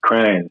niggas be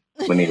crying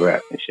when they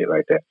rap and shit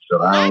like that.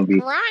 So I don't be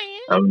crying.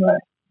 I'm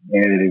like,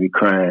 yeah, they be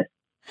crying.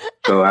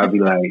 So I'll be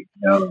like,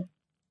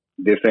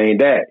 this ain't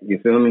that. You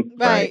feel me? Right.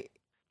 Like,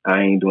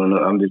 I ain't doing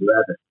I'm just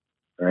rapping.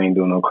 I ain't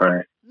doing no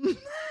crying.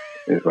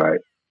 It's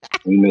like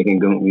we making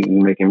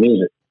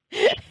music.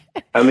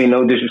 I mean,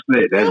 no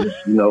disrespect. That's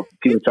just,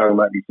 people talking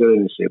about these feelings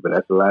and shit, but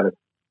that's a lot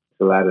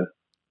of.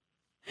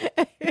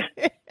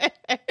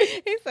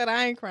 He said,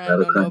 I ain't crying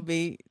on no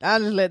beat. I'll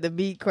just let the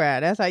beat cry.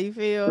 That's how you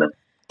feel? No.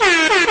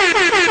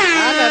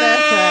 I know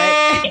that's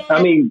right.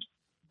 I mean,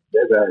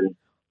 that's right.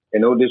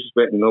 And no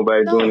disrespect to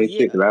nobody doing this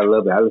shit, because I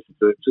love it. I listen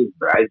to it too.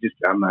 But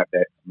I'm not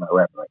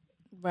rapping like that.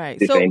 Right.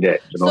 This ain't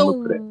that. So don't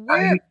look for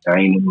that. I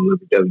ain't no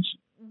little W shit.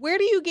 Where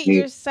do you get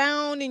your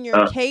sound and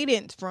your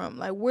cadence from?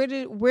 Like, where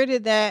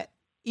did that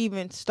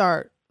even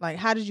start? Like,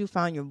 how did you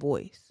find your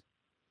voice?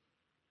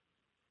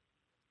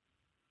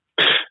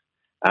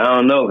 I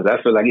don't know, because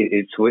I feel like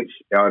it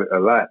switched out a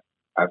lot.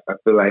 I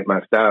feel like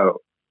my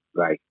style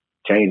like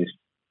changes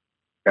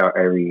out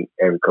every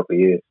couple of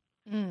years.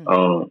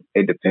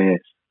 It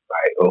depends,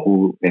 like, or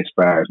who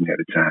inspires me at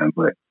the time.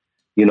 But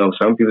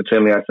some people tell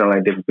me I sound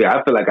like different people.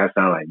 I feel like I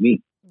sound like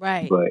me,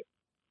 right? But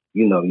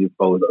you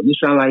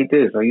sound like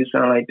this or you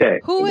sound like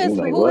that. Who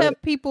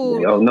have people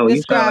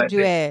described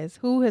you as?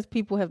 Who has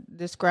people have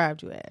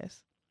described you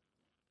as?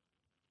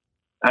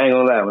 I ain't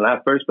gonna lie. When I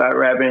first started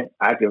rapping,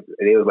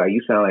 it was like,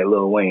 you sound like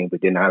Lil Wayne,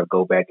 but then I would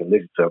go back and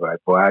listen to it. Like,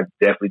 boy, I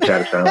definitely try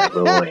to sound like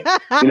Lil Wayne.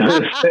 You know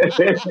what I'm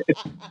saying?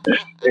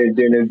 And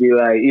then it'd be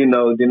like,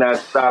 then I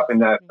stop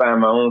and I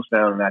find my own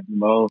sound and I do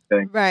my own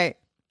thing. Right.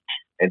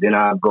 And then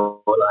I'll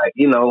go like,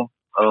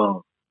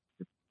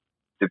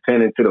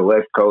 depending to the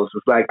West Coast,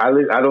 it's like I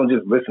don't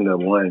just listen to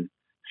one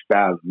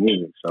style of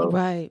music. So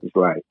right. It's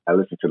like I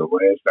listen to the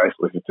West, I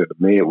listen to the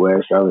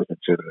Midwest, I listen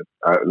to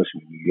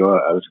New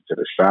York, I listen to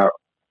the South.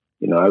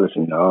 I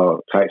listen to all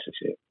types of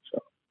shit. So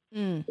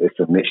it's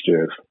a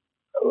mixture of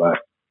a lot.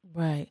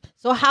 Right.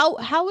 So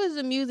how is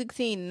the music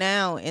scene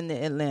now in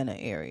the Atlanta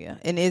area?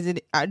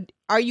 And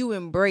are you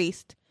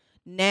embraced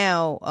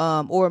now,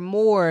 or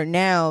more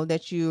now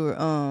that you're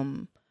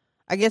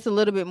I guess a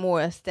little bit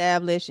more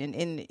established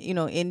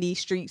in these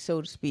streets,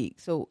 so to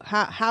speak. So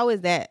how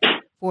is that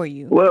for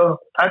you? Well,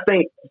 I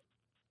think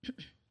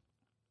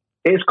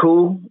it's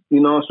cool.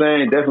 You know what I'm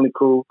saying? Definitely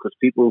cool because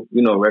people,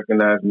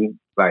 recognize me.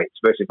 Like,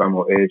 especially if I'm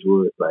on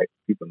Edgewood, like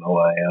people know who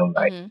I am.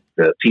 Like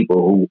the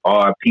people who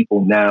are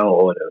people now,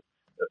 or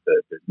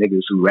the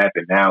niggas who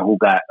rapping now, who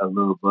got a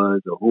little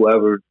buzz, or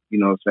whoever. You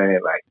know what I'm saying?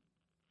 Like,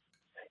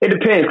 it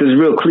depends because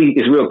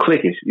it's real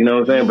cliquish. You know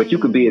what I'm saying? But you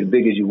could be as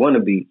big as you want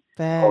to be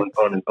on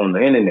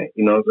the internet.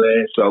 You know what I'm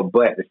saying? So,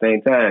 but at the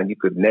same time, you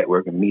could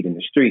network and meet in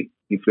the street.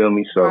 You feel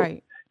me? So.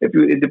 Right.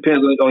 It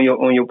depends on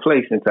your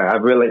place in time. I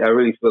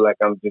really feel like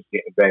I'm just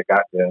getting back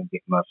out there and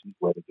getting my feet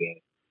wet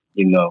again.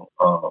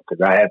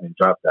 Because I haven't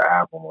dropped the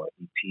album or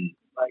EP in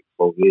like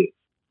 4 years.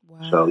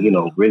 Wow. So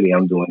really,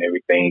 I'm doing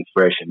everything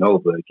fresh and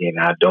over again.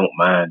 I don't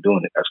mind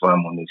doing it. That's why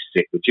I'm on this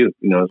shit with you.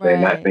 You know what I'm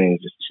saying? Not saying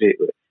just shit,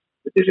 but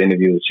with this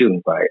interview with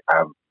you, like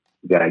I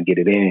gotta get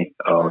it in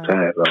all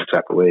times, all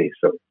type of ways.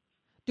 So,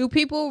 do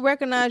people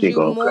recognize you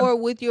more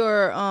with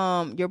your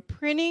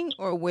printing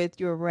or with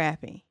your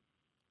rapping?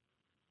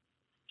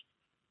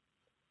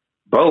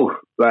 Both.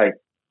 Like,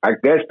 I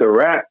guess the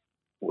rap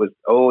was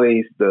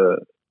always the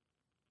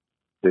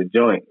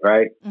joint,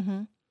 right?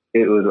 Mm-hmm.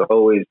 It was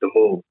always the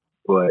move.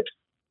 But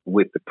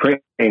with the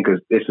print,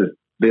 because this is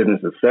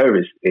business of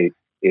service,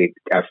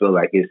 I feel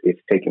like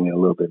it's taking me a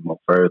little bit more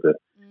further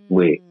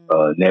with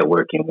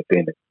networking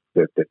within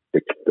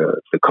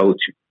the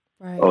culture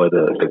or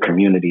the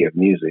community of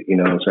music. You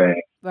know what I'm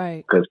saying?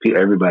 Right. Because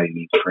everybody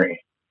needs printing.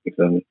 You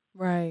feel me?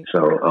 Right.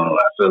 So I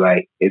feel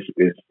like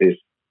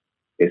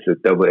it's a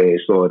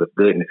double-edged sword of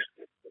goodness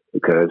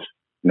because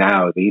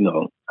now,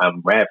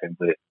 I'm rapping,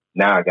 but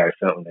now I got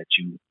something that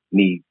you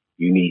need.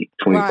 You need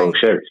 24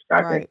 shirts.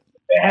 I think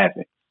that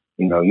happen.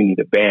 You need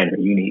a banner.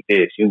 You need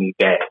this. You need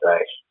that.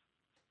 Like,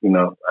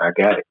 I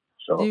got it.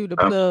 So do the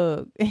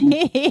plug.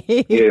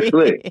 Yeah,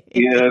 slick.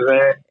 You know what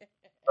I'm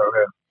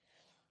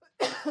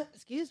saying?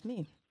 Excuse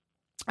me.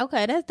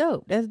 Okay, that's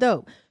dope. That's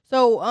dope.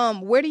 So,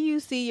 where do you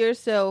see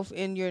yourself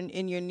in your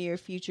near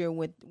future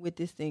with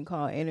this thing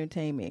called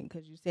entertainment?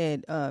 Because you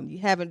said you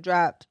haven't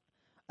dropped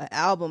an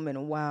album in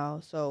a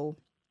while. So,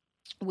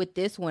 with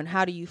this one,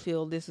 how do you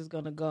feel this is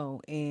gonna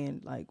go?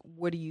 And like,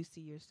 where do you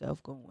see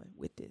yourself going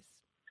with this?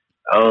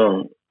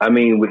 I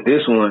mean, with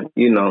this one,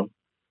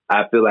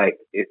 I feel like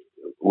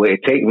where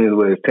it take me is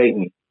where it take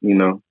me.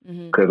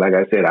 Because like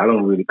I said, I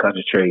don't really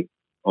concentrate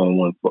on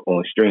one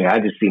string. I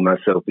just see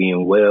myself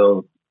being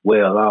well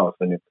off,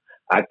 and if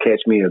I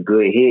catch me a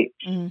good hit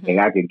and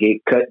I could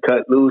get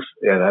cut loose,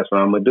 yeah, that's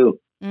what I'm gonna do.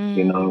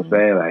 You know what I'm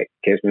saying? Like,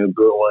 catch me a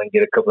good one,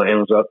 get a couple of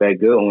M's off that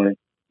good one.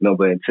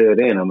 But until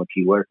then, I'm gonna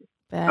keep working.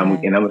 I'm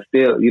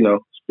still,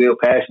 still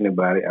passionate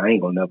about it. I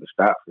ain't gonna never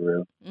stop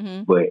for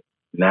real. But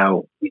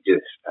now we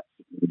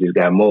just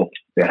got more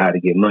than how to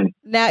get money.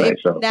 Now,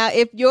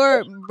 if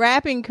your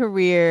rapping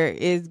career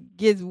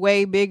gets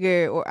way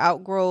bigger or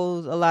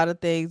outgrows a lot of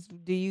things,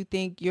 do you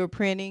think your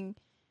printing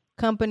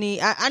company,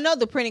 I know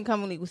the printing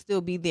company will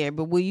still be there,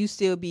 but will you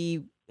still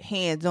be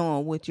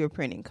hands-on with your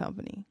printing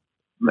company?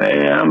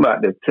 Man, I'm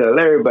about to tell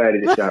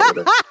everybody to shop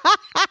with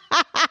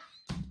us.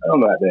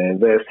 I'm about to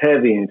invest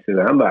heavy into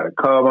that. I'm about to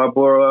call my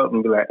bro up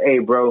and be like, hey,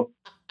 bro,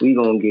 we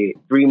going to get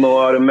 3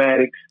 more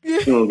automatics.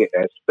 We going to get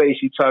that space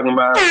you talking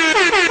about.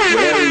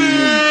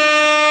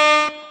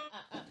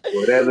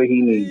 Whatever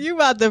he needs. You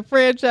about to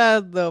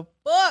franchise the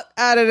fuck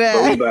out of that.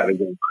 Bro, we about to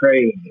go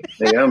crazy.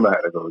 Nigga, I'm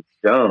about to go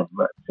dumb. I'm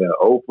about to tell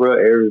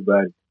Oprah,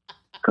 everybody,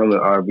 come to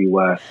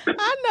RBY.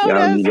 I know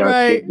that's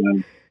right.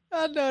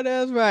 I know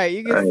that's right.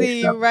 You can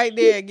see you right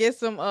there. Get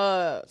some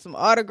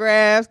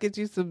autographs. Get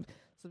you some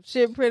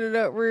shit printed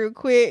up real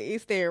quick. You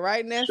stay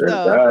right next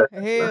door.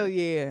 Hell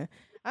yeah.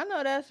 I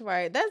know that's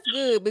right. That's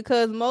good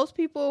because most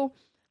people,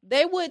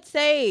 they would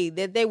say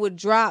that they would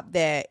drop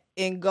that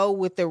and go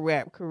with the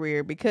rap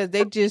career because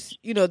they just,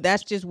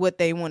 that's just what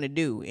they want to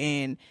do.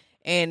 And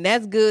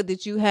that's good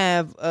that you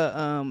have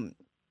a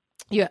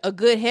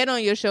good head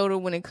on your shoulder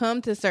when it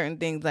comes to certain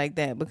things like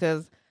that.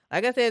 Because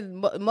like I said,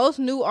 most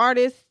new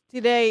artists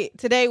today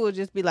will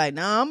just be like,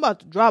 nah, I'm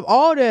about to drop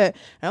all that.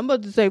 I'm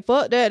about to say,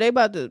 fuck that.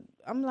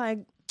 I'm like,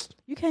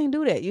 you can't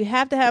do that. You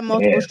have to have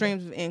multiple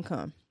streams of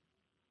income.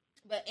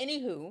 But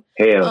anywho,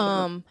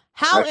 Hell,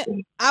 how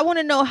I want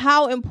to know,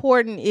 how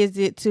important is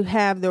it to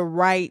have the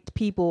right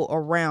people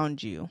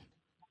around you?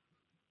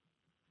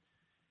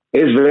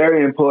 it's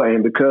very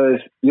important because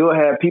you'll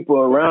have people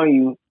around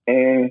you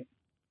and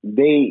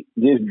they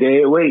just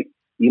dead weight.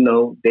 You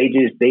know, they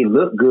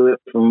look good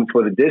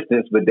for the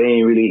distance, but they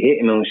ain't really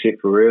hitting on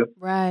shit for real.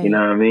 Right. You know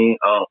what I mean?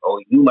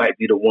 Or you might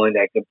be the one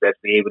that can best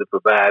be able to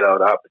provide all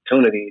the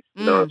opportunities.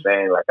 You know what I'm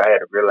saying? Like I had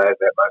to realize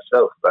that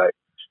myself. Like,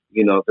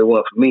 you know, if it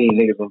wasn't for me,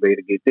 niggas gonna be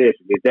able to get this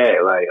and get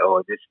that. Like,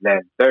 oh, this and that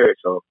and third.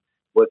 So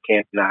what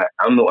can I?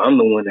 I'm the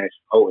one that's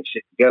holding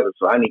shit together.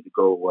 So I need to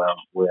go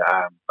where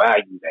I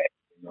value that.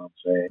 You know what I'm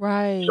saying?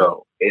 Right.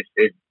 So it's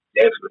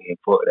definitely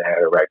important to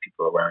have the right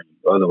people around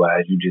you.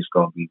 Otherwise, you just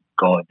gonna be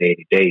going day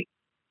to day,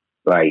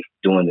 like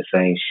doing the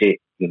same shit.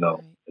 You know,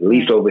 Right. at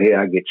least over here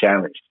I get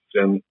challenged.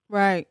 You feel me?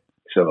 Right.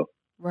 So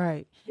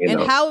right. you And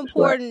know, how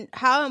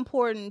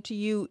important to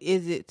you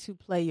is it to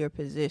play your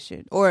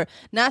position, or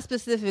not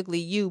specifically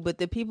you, but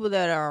the people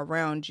that are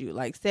around you?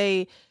 Like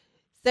say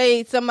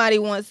somebody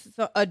wants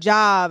a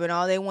job and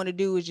all they want to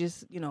do is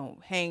just, you know,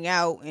 hang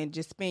out and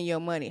just spend your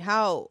money.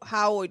 How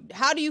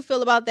do you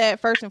feel about that,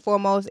 first and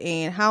foremost,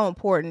 and how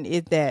important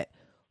is that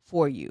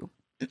for you?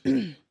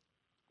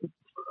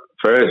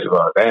 First of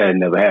all, that had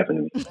never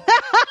happened to me.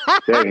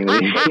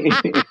 Secondly,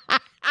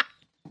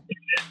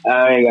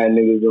 I ain't got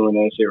niggas doing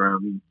that shit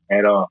around me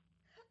at all.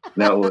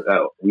 No,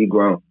 we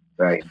grown.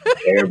 Like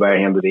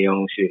everybody handle their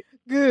own shit.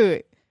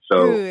 Good.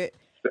 So Good.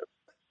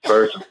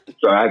 first,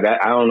 so I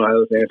don't know how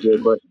else to answer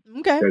your question.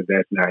 Okay. Because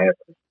that's not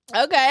happening.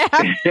 Okay.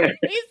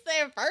 He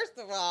said, first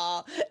of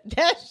all,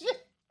 that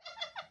shit.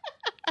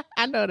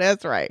 I know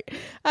that's right.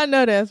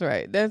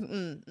 That's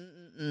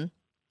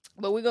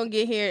But we're gonna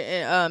get here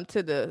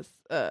to the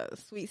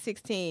Sweet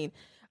 16.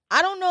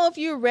 I don't know if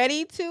you're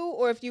ready to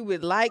or if you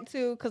would like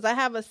to, because I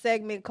have a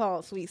segment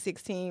called Sweet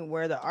 16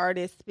 where the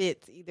artist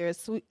spits either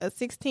a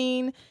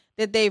 16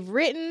 that they've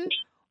written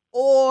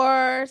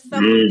or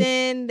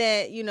something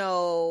that, you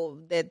know,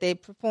 that they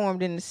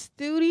performed in the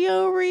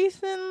studio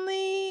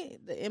recently.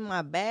 In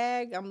my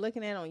bag, I'm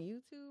looking at on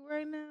YouTube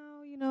right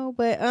now, you know.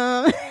 But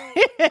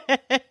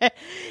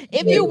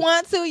if you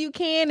want to, you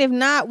can. If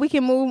not, we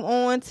can move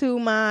on to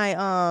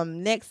my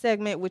next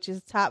segment, which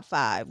is top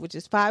 5, which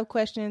is 5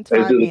 questions, 5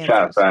 Let's do the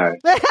answers. top 5.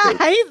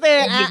 He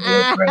said,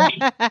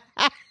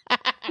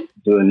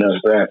 Do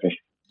enough rapping.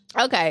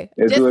 Okay.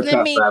 Let's just do a send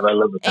top me 5. I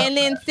love the top and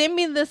then 5. send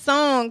me the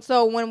song,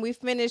 so when we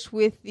finish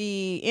with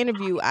the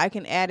interview, I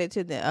can add it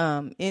to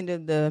the end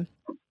of the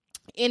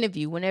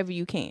interview whenever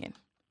you can,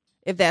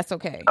 if that's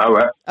okay. All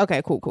right.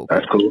 Okay, cool.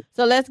 That's cool.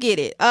 So let's get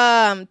it.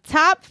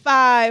 Top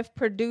 5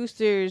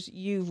 producers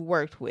you've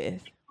worked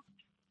with.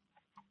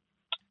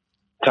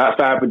 Top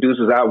 5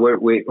 producers I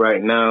work with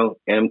right now: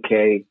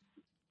 MK,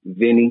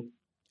 Vinny,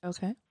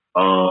 Okay.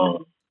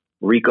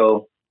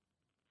 Rico,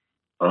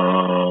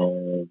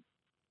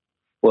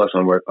 who else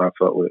I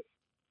fuck with?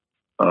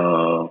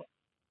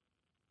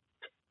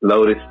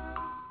 Lotus.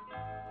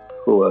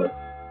 Who else?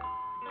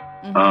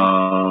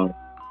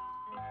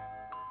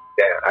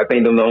 Yeah, I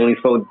think them the only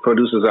 4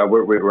 producers I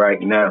work with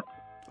right now.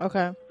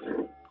 Okay.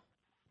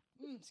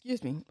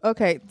 Excuse me.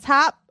 Okay.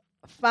 Top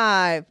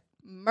 5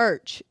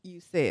 merch you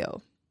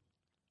sell.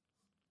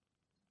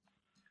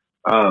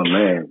 Oh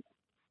man.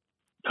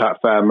 Top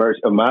 5 merch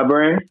of my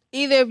brand?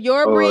 Either of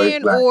your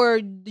brand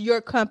or your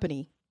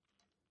company.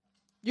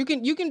 You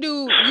can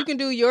do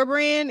your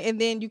brand,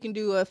 and then you can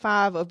do a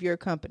 5 of your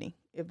company,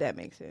 if that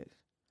makes sense.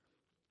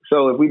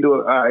 So if we do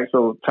it, all right.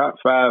 So top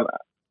 5.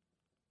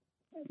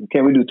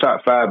 Can we do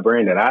top 5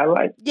 brand that I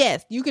like?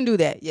 Yes, you can do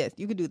that. Yes,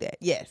 you can do that.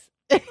 Yes.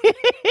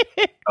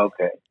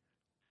 Okay.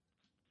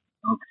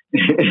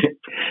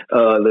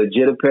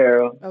 Legit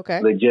apparel.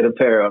 Okay. Legit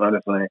apparel. On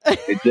the plan.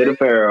 Legit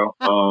apparel.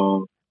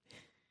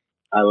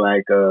 I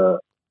like.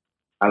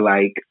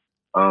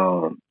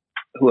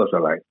 Who else I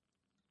like?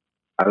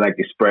 I like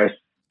Express.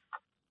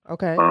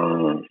 Okay.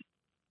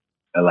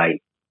 I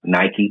like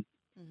Nike.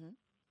 Mm-hmm.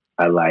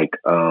 I like.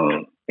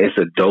 It's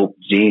a dope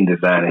jean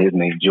designer. His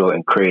name's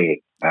Jordan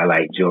Craig. I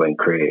like Jordan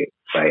Craig.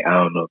 Like, I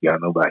don't know if y'all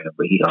know about him,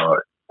 but he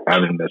hard.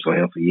 I've been messing with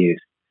him for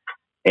years.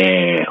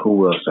 And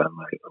who else I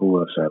like? Who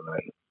else I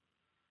like?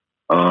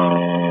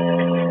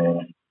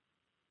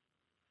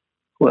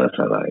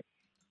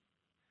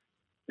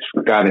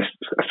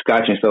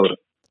 Scotch and soda.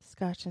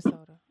 Scotch and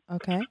soda.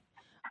 Okay.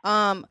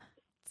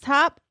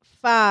 Top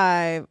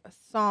 5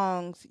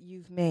 songs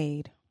you've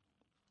made.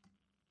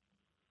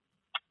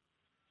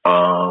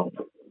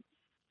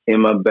 In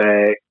my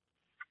bag.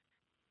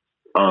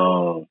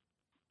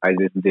 I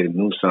just did a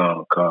new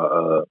song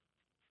called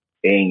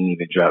it ain't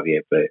even dropped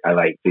yet, but I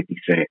like 50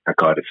 Cent. I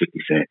called it 50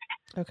 Cent.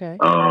 Okay.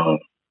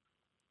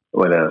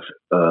 What else?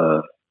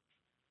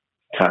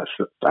 Top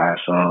 5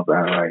 songs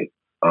I like.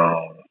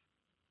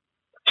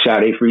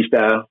 Sade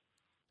Freestyle.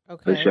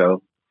 Okay. For sure.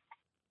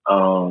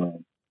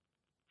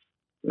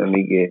 Let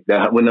me get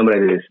that. What number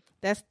that is?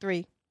 That's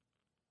 3.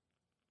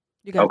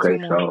 You got okay,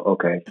 2 so more.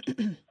 okay.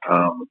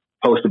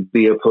 Supposed to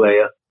be a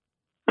player.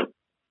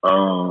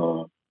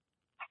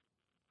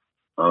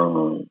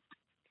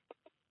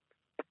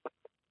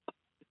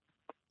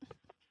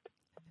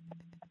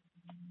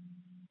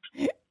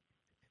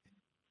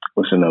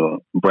 What's another one?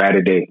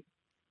 Brighter Day.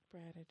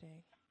 Brighter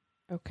Day.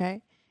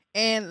 Okay.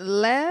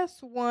 And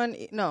last one.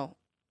 No,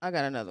 I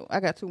got another one. I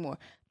got two more.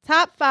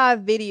 Top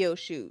 5 video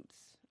shoots.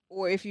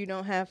 Or if you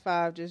don't have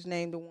 5, just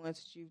name the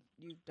ones that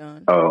you've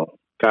done. Oh,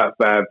 top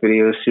 5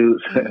 video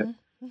shoots.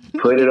 Mm-hmm.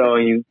 Put it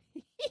on you.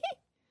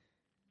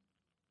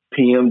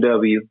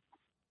 PMW.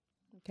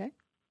 Okay.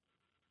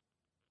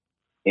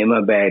 In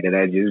my bag that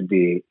I just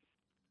did.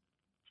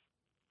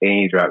 It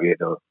ain't dropped yet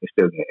though. It's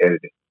still getting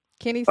edited.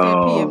 Kenny said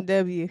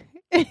PMW.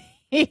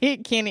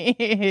 Kenny.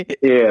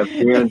 Yeah,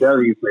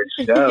 PMW for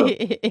sure.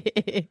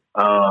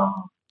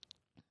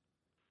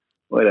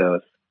 What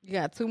else? You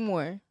got 2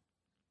 more.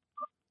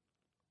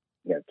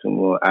 Got 2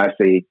 more. I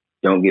say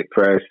Don't Get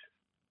Pressed.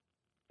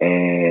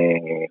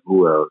 And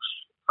who else?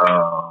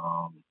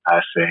 I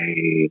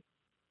say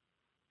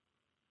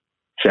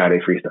Sade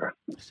Freestyle.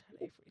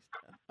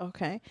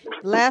 Okay.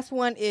 Last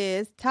one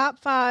is top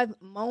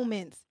 5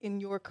 moments in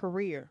your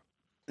career.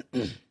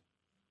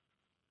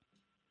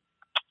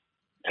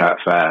 Top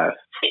 5.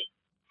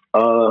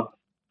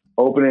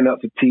 Opening up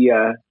for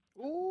T.I.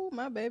 Ooh,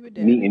 my baby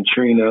daddy. Meeting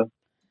Trina.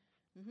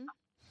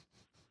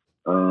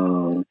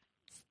 Mm-hmm.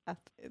 I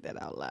said that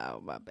out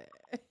loud. My bad.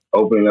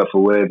 Opening up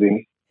for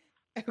Webby.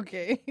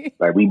 Okay.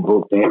 Like we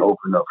booked and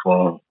opened up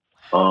for him.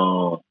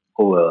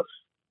 Who else?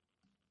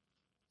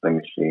 Let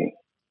me see.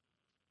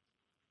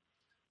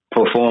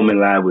 Performing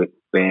live with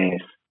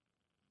bands.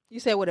 You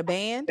said with a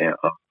band? Yeah.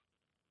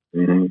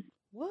 Mm-hmm.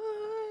 What?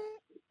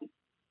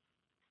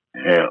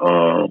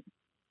 And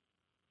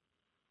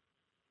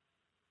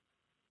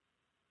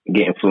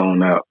getting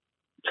flown out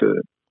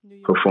to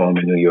perform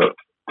in New York.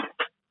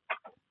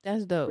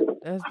 That's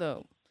dope. That's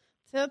dope.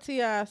 Tell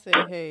T.I. I say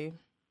hey.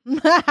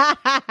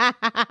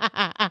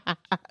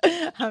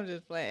 I'm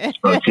just playing.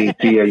 Oh, T.I.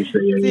 you say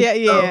yeah,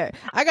 yeah.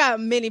 I got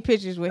many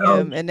pictures with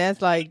him, and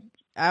that's like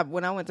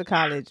when I went to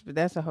college, but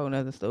that's a whole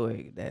nother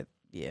story. That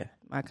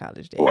my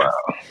college days. Wow.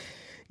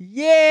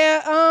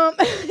 Yeah,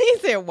 he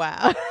said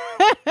wow.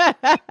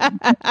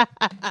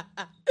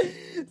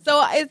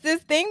 So it's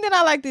this thing that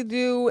I like to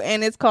do,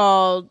 and it's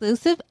called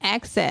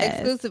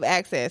exclusive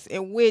access,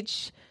 in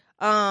which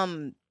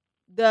the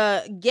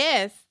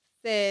guest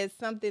says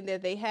something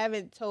that they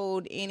haven't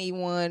told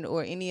anyone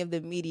or any of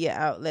the media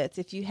outlets.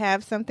 If you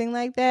have something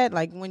like that,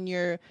 like when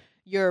your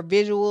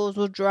visuals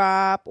will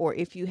drop, or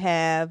if you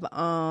have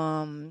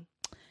a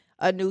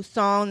new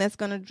song that's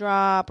going to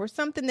drop, or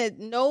something that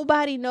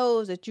nobody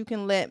knows, that you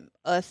can let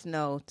us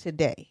know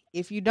today.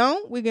 If you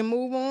don't, we can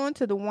move on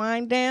to the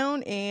wind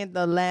down and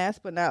the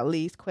last but not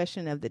least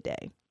question of the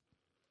day.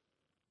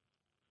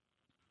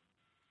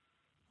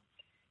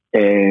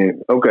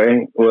 And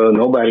okay, well,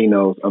 nobody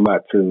knows I'm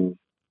about to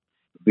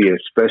be a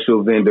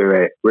special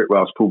vendor at Rick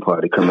Ross Pool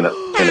Party coming up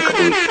in a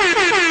couple weeks.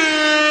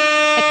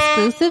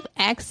 Exclusive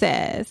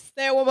access.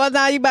 Say it one more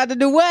time. You about to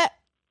do what?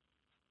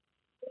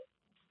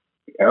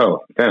 Oh,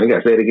 damn, you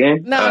gotta say it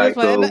again? No, all right,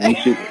 so we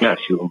not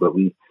shooting, but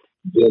we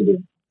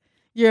vending.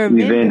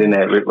 We vending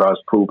at Rick Ross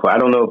Pool Party. I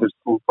don't know if it's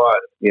pool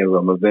party. Yeah, well,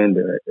 I'm a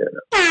vendor at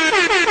that.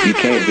 You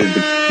can't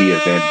just be a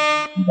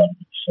vendor.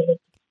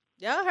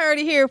 Y'all heard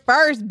it here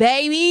first,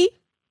 baby.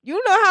 You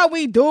know how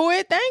we do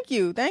it. Thank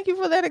you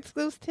for that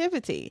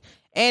exclusivity.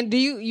 And do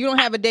you don't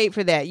have a date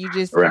for that? You're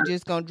just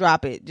gonna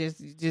drop it.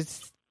 Just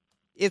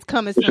it's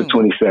coming soon. It's the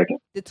 22nd.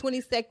 The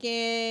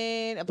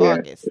 22nd of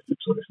August. It's the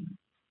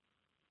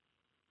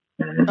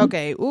 22nd.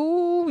 Okay.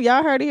 Ooh,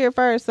 y'all heard it here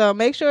first. So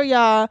make sure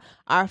y'all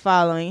are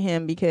following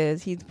him,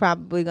 because he's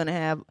probably gonna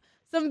have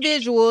some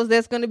visuals.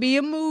 That's gonna be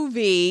a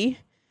movie,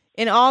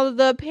 and all of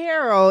the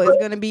apparel is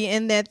gonna be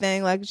in that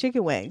thing like a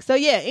chicken wing. So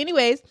yeah.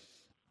 Anyways.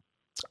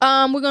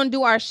 We're going to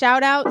do our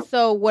shout outs.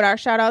 So what our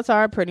shout outs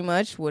are, pretty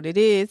much what it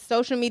is: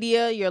 social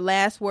media, your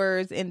last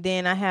words, and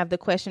then I have the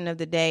question of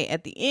the day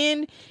at the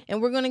end,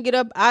 and we're going to get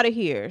up out of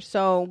here.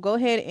 So go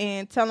ahead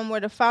and tell them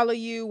where to follow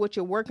you, what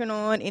you're working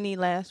on, any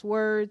last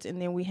words,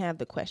 and then we have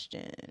the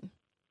question.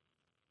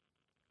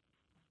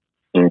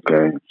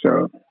 Okay.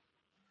 So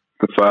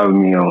to follow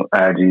me on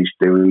IG,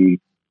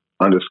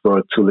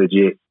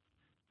 Stewie_2legit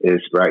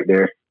is right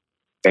there.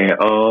 And,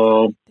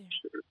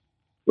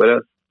 what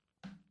else?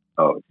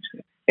 Oh,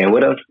 and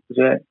what else is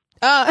that?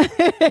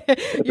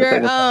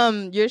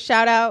 Your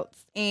shout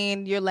outs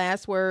and your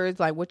last words,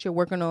 like what you're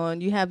working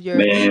on. You have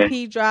your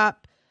EP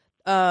drop,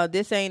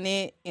 This Ain't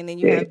It, and then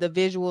you have the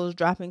visuals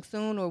dropping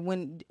soon, or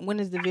when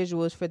is the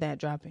visuals for that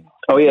dropping?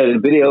 Oh yeah, the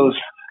visuals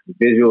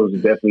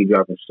are definitely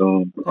dropping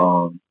soon.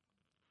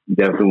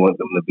 Definitely want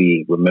them to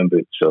be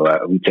remembered, so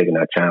we taking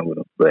our time with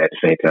them, but at the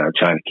same time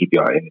trying to keep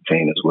y'all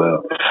entertained as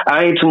well.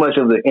 I ain't too much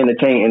of the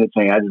entertain.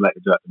 I just like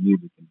to drop the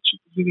music and shoot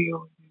the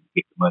video and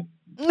get the money.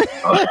 You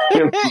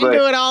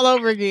do it all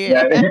over again.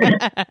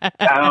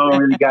 I don't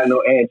really got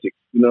no antics.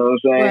 You know what I'm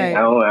saying?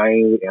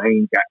 Right. I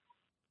ain't got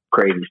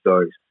crazy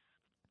stories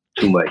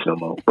too much no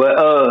more. But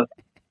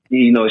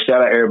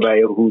shout out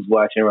everybody who's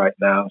watching right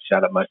now.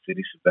 Shout out my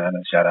city,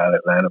 Savannah. Shout out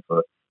Atlanta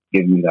for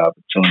giving me the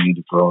opportunity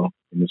to grow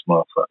in this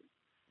motherfucker.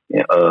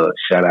 And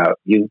shout out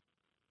you.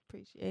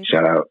 Appreciate it.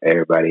 Shout out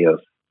everybody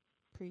else.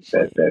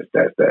 Appreciate that's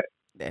that.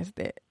 That's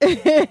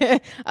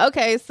that.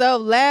 Okay, so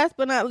last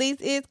but not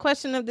least is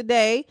question of the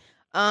day.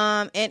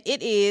 And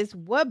it is,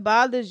 what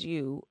bothers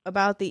you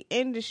about the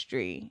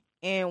industry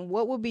and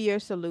what would be your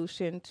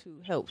solution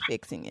to help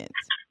fixing it?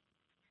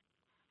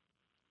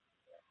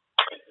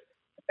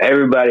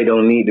 Everybody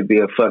don't need to be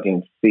a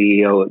fucking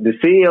CEO. The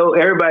CEO,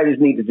 everybody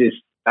just need to just,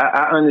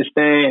 I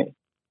understand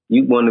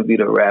you want to be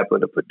the rapper,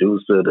 the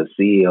producer, the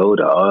CEO,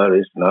 the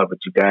artist, and all, but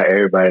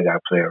everybody got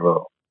to play a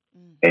role.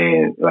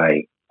 And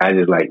like, I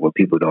just like when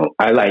people don't,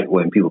 I like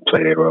when people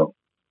play their role.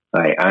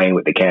 Like, I ain't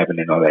with the capping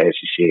and all that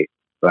extra shit.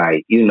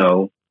 Like, you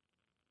know,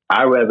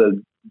 I'd rather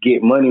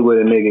get money with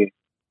a nigga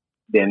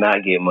than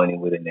not get money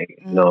with a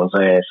nigga. You know what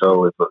I'm saying?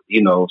 So if like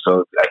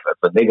if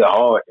a nigga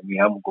hard to me,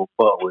 I'm gonna go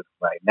fuck with him.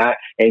 Like, not,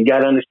 and you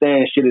gotta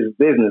understand, shit is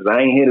business.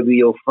 I ain't here to be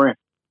your friend.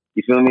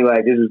 You feel me?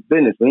 Like, this is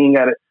business. We ain't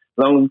gotta, as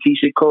long as we keep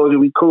shit cordial,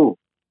 we cool.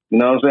 You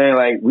know what I'm saying?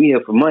 Like, we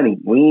here for money.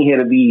 We ain't here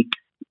to be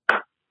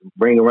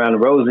bring around the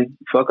rosy.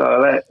 Fuck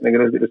all that, nigga.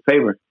 Let's get this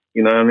paper.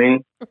 You know what I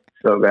mean?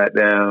 So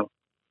goddamn.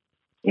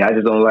 Yeah, I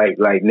just don't like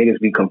niggas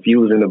be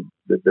confusing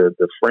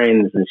the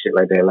friends and shit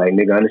like that. Like,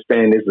 nigga,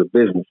 understand this is a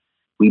business.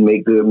 We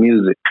make good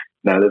music.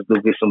 Now let's go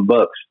get some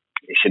bucks.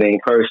 This shit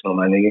ain't personal,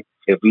 my nigga.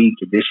 If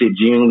this shit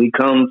genuinely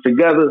comes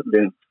together,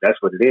 then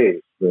that's what it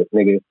is. But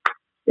nigga,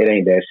 it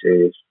ain't that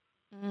serious.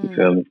 You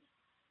feel me?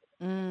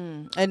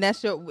 And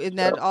is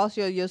that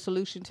also your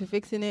solution to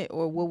fixing it,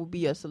 or what would be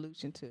your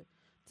solution to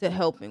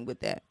helping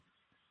with that?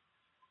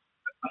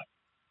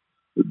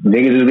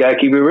 Niggas just gotta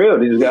keep it real.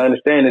 They just gotta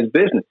understand it's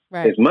business.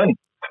 Right. It's money.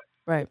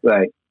 Right.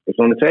 Like, it's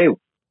on the table.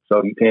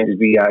 So you can't just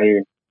be out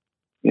here,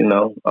 you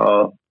know,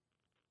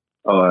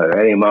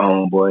 that ain't my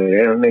homeboy.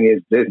 That nigga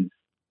is business.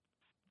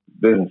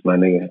 Business, my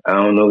nigga. I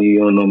don't know you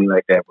don't know me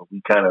like that, but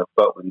we kind of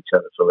fuck with each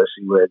other. So let's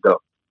see where it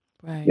goes.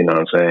 Right. You know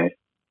what I'm saying?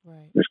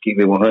 Right. Let's keep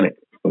it 100.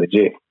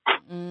 Legit.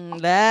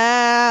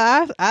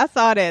 I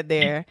saw that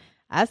there.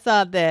 I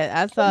saw that.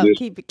 I saw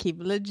keep it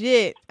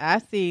legit. I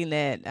seen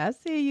that. I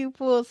see you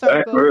full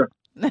circle.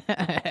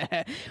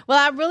 Right, well,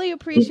 I really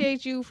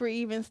appreciate you for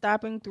even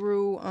stopping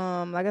through.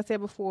 Like I said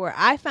before,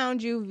 I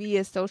found you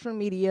via social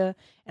media,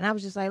 and I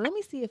was just like, let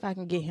me see if I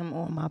can get him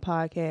on my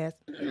podcast,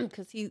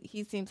 because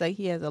he seems like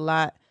he has a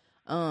lot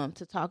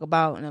to talk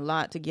about and a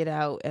lot to get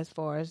out as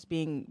far as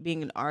being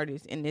an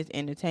artist in this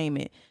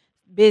entertainment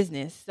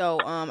business. So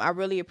I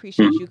really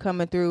appreciate you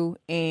coming through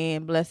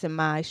and blessing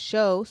my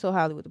show, So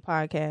Hollywood the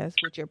Podcast,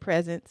 with your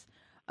presence.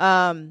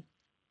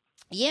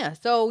 Yeah,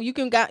 so you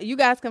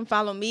guys can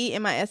follow me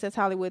in my SS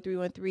Hollywood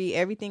 313.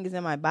 Everything is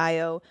in my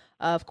bio.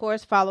 Of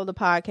course, follow the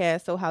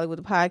podcast, So Hollywood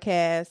the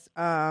Podcast.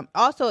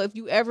 Also, if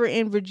you ever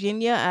in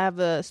Virginia, I have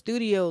a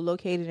studio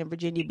located in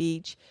Virginia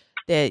Beach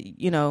that,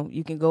 you know,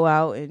 you can go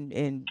out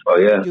and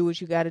do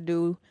what you got to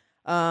do.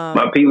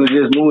 My people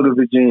just moved to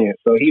Virginia,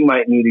 so he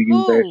might need to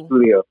use that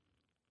studio.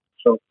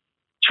 So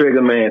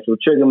Trigger Man,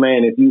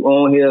 if you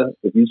on here,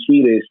 if you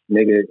see this,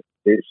 nigga,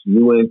 it's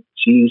you, and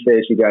she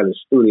said she got a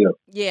studio.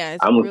 Yeah,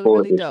 it's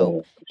really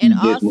dope. And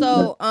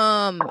also,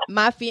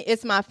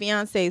 it's my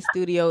fiance's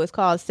studio. It's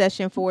called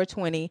Session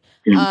 420.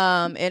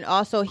 And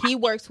also he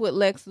works with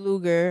Lex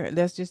Luger.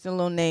 That's just a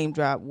little name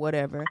drop,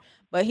 whatever.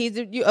 But he's,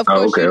 of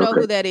course, you know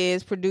who that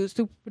is.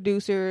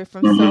 Producer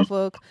from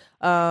Suffolk.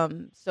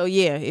 So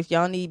yeah, if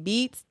y'all need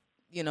beats,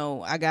 you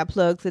know, I got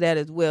plugs to that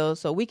as well.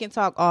 So we can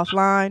talk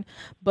offline.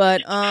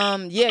 But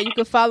yeah, you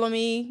can follow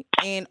me,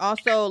 and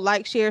also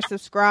like, share,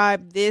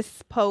 subscribe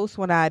this post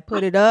when I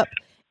put it up,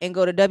 and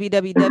go to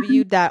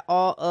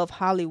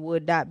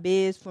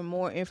www.allofhollywood.biz for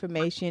more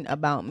information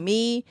about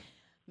me,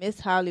 Miss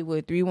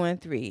Hollywood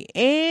 313.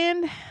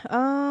 And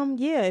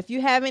yeah, if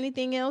you have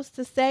anything else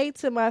to say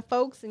to my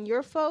folks and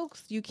your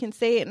folks, you can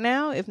say it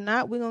now. If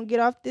not, we're gonna get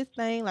off this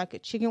thing like a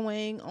chicken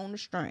wing on a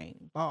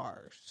string.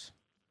 Bars.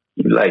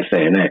 You like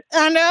saying that.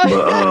 I know.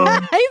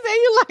 But, he said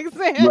you like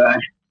saying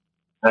that.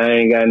 I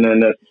ain't got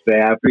nothing else to say.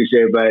 I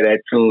appreciate everybody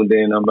that tuned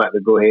in. I'm about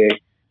to go ahead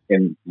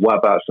and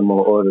whop out some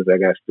more orders. I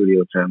got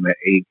studio time at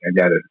 8. I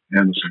got to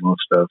handle some more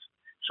stuff.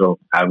 So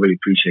I really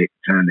appreciate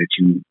the time that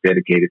you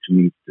dedicated to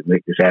me to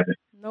make this happen.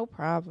 No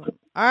problem.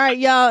 All right,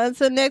 y'all.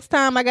 Until next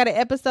time, I got an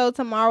episode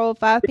tomorrow,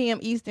 5 p.m.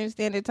 Eastern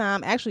Standard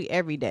Time. Actually,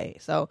 every day.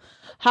 So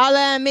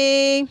holla at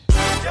me.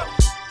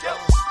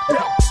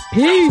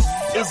 Peace.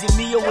 Is it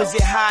me or is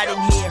it hot in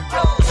here?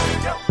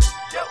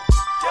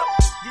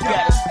 You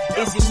got it.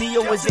 Is it me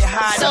or is it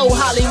hot? So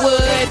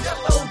Hollywood.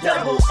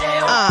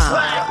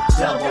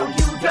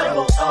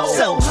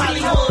 So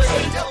Hollywood.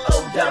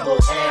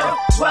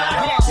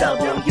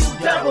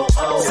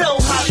 So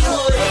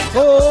Hollywood.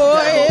 Oh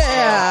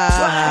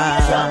yeah.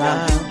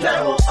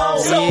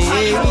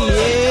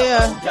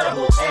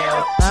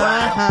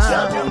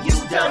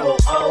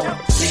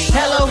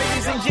 Hello.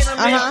 Ladies and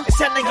gentlemen, it's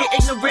time to get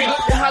ignorant.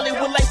 The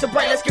Hollywood lights are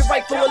bright, let's get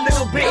right for a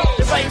little bit.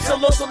 The vibe's so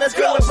low, so let's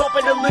go and bump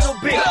it a little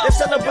bit. Let's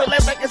celebrate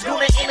like it's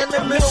gonna end in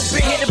a little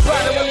bit. Hit the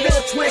bottom, a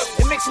little twist,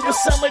 and mix it with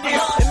some of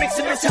this. And mix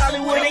it with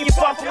Hollywood, and you're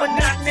far from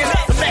monotonous.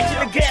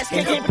 Imagine the gas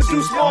can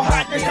produce more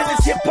hotness than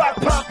this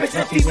hip-hop pompous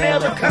and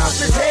female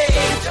accomplice. Hey,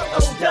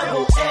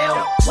 O-double-L.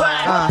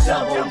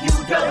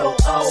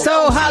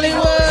 So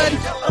Hollywood.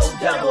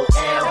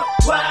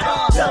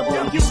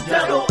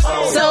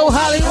 So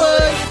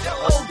Hollywood.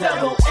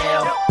 So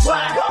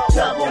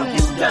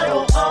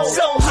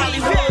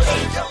Hollywood.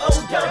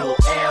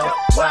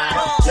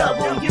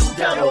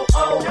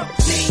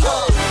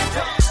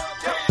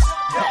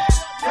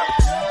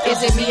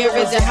 Is it me or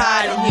is it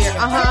hot in here?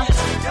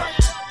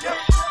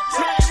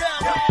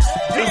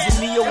 Is it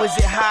me or is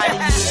it hot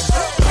in here?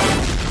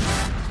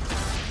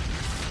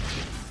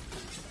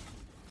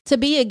 To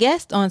be a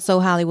guest on So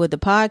Hollywood the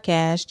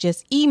Podcast,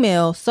 just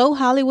email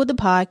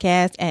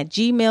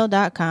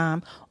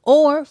sohollywoodthepodcast@gmail.com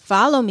or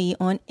follow me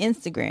on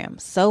Instagram,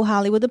 So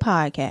Hollywood the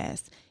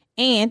Podcast,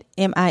 and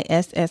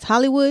MISS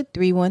Hollywood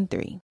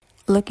 313.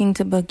 Looking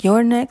to book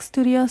your next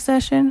studio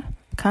session?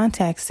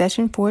 Contact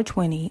Session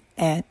 420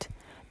 at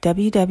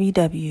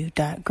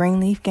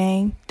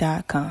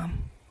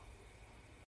www.greenleafgang.com.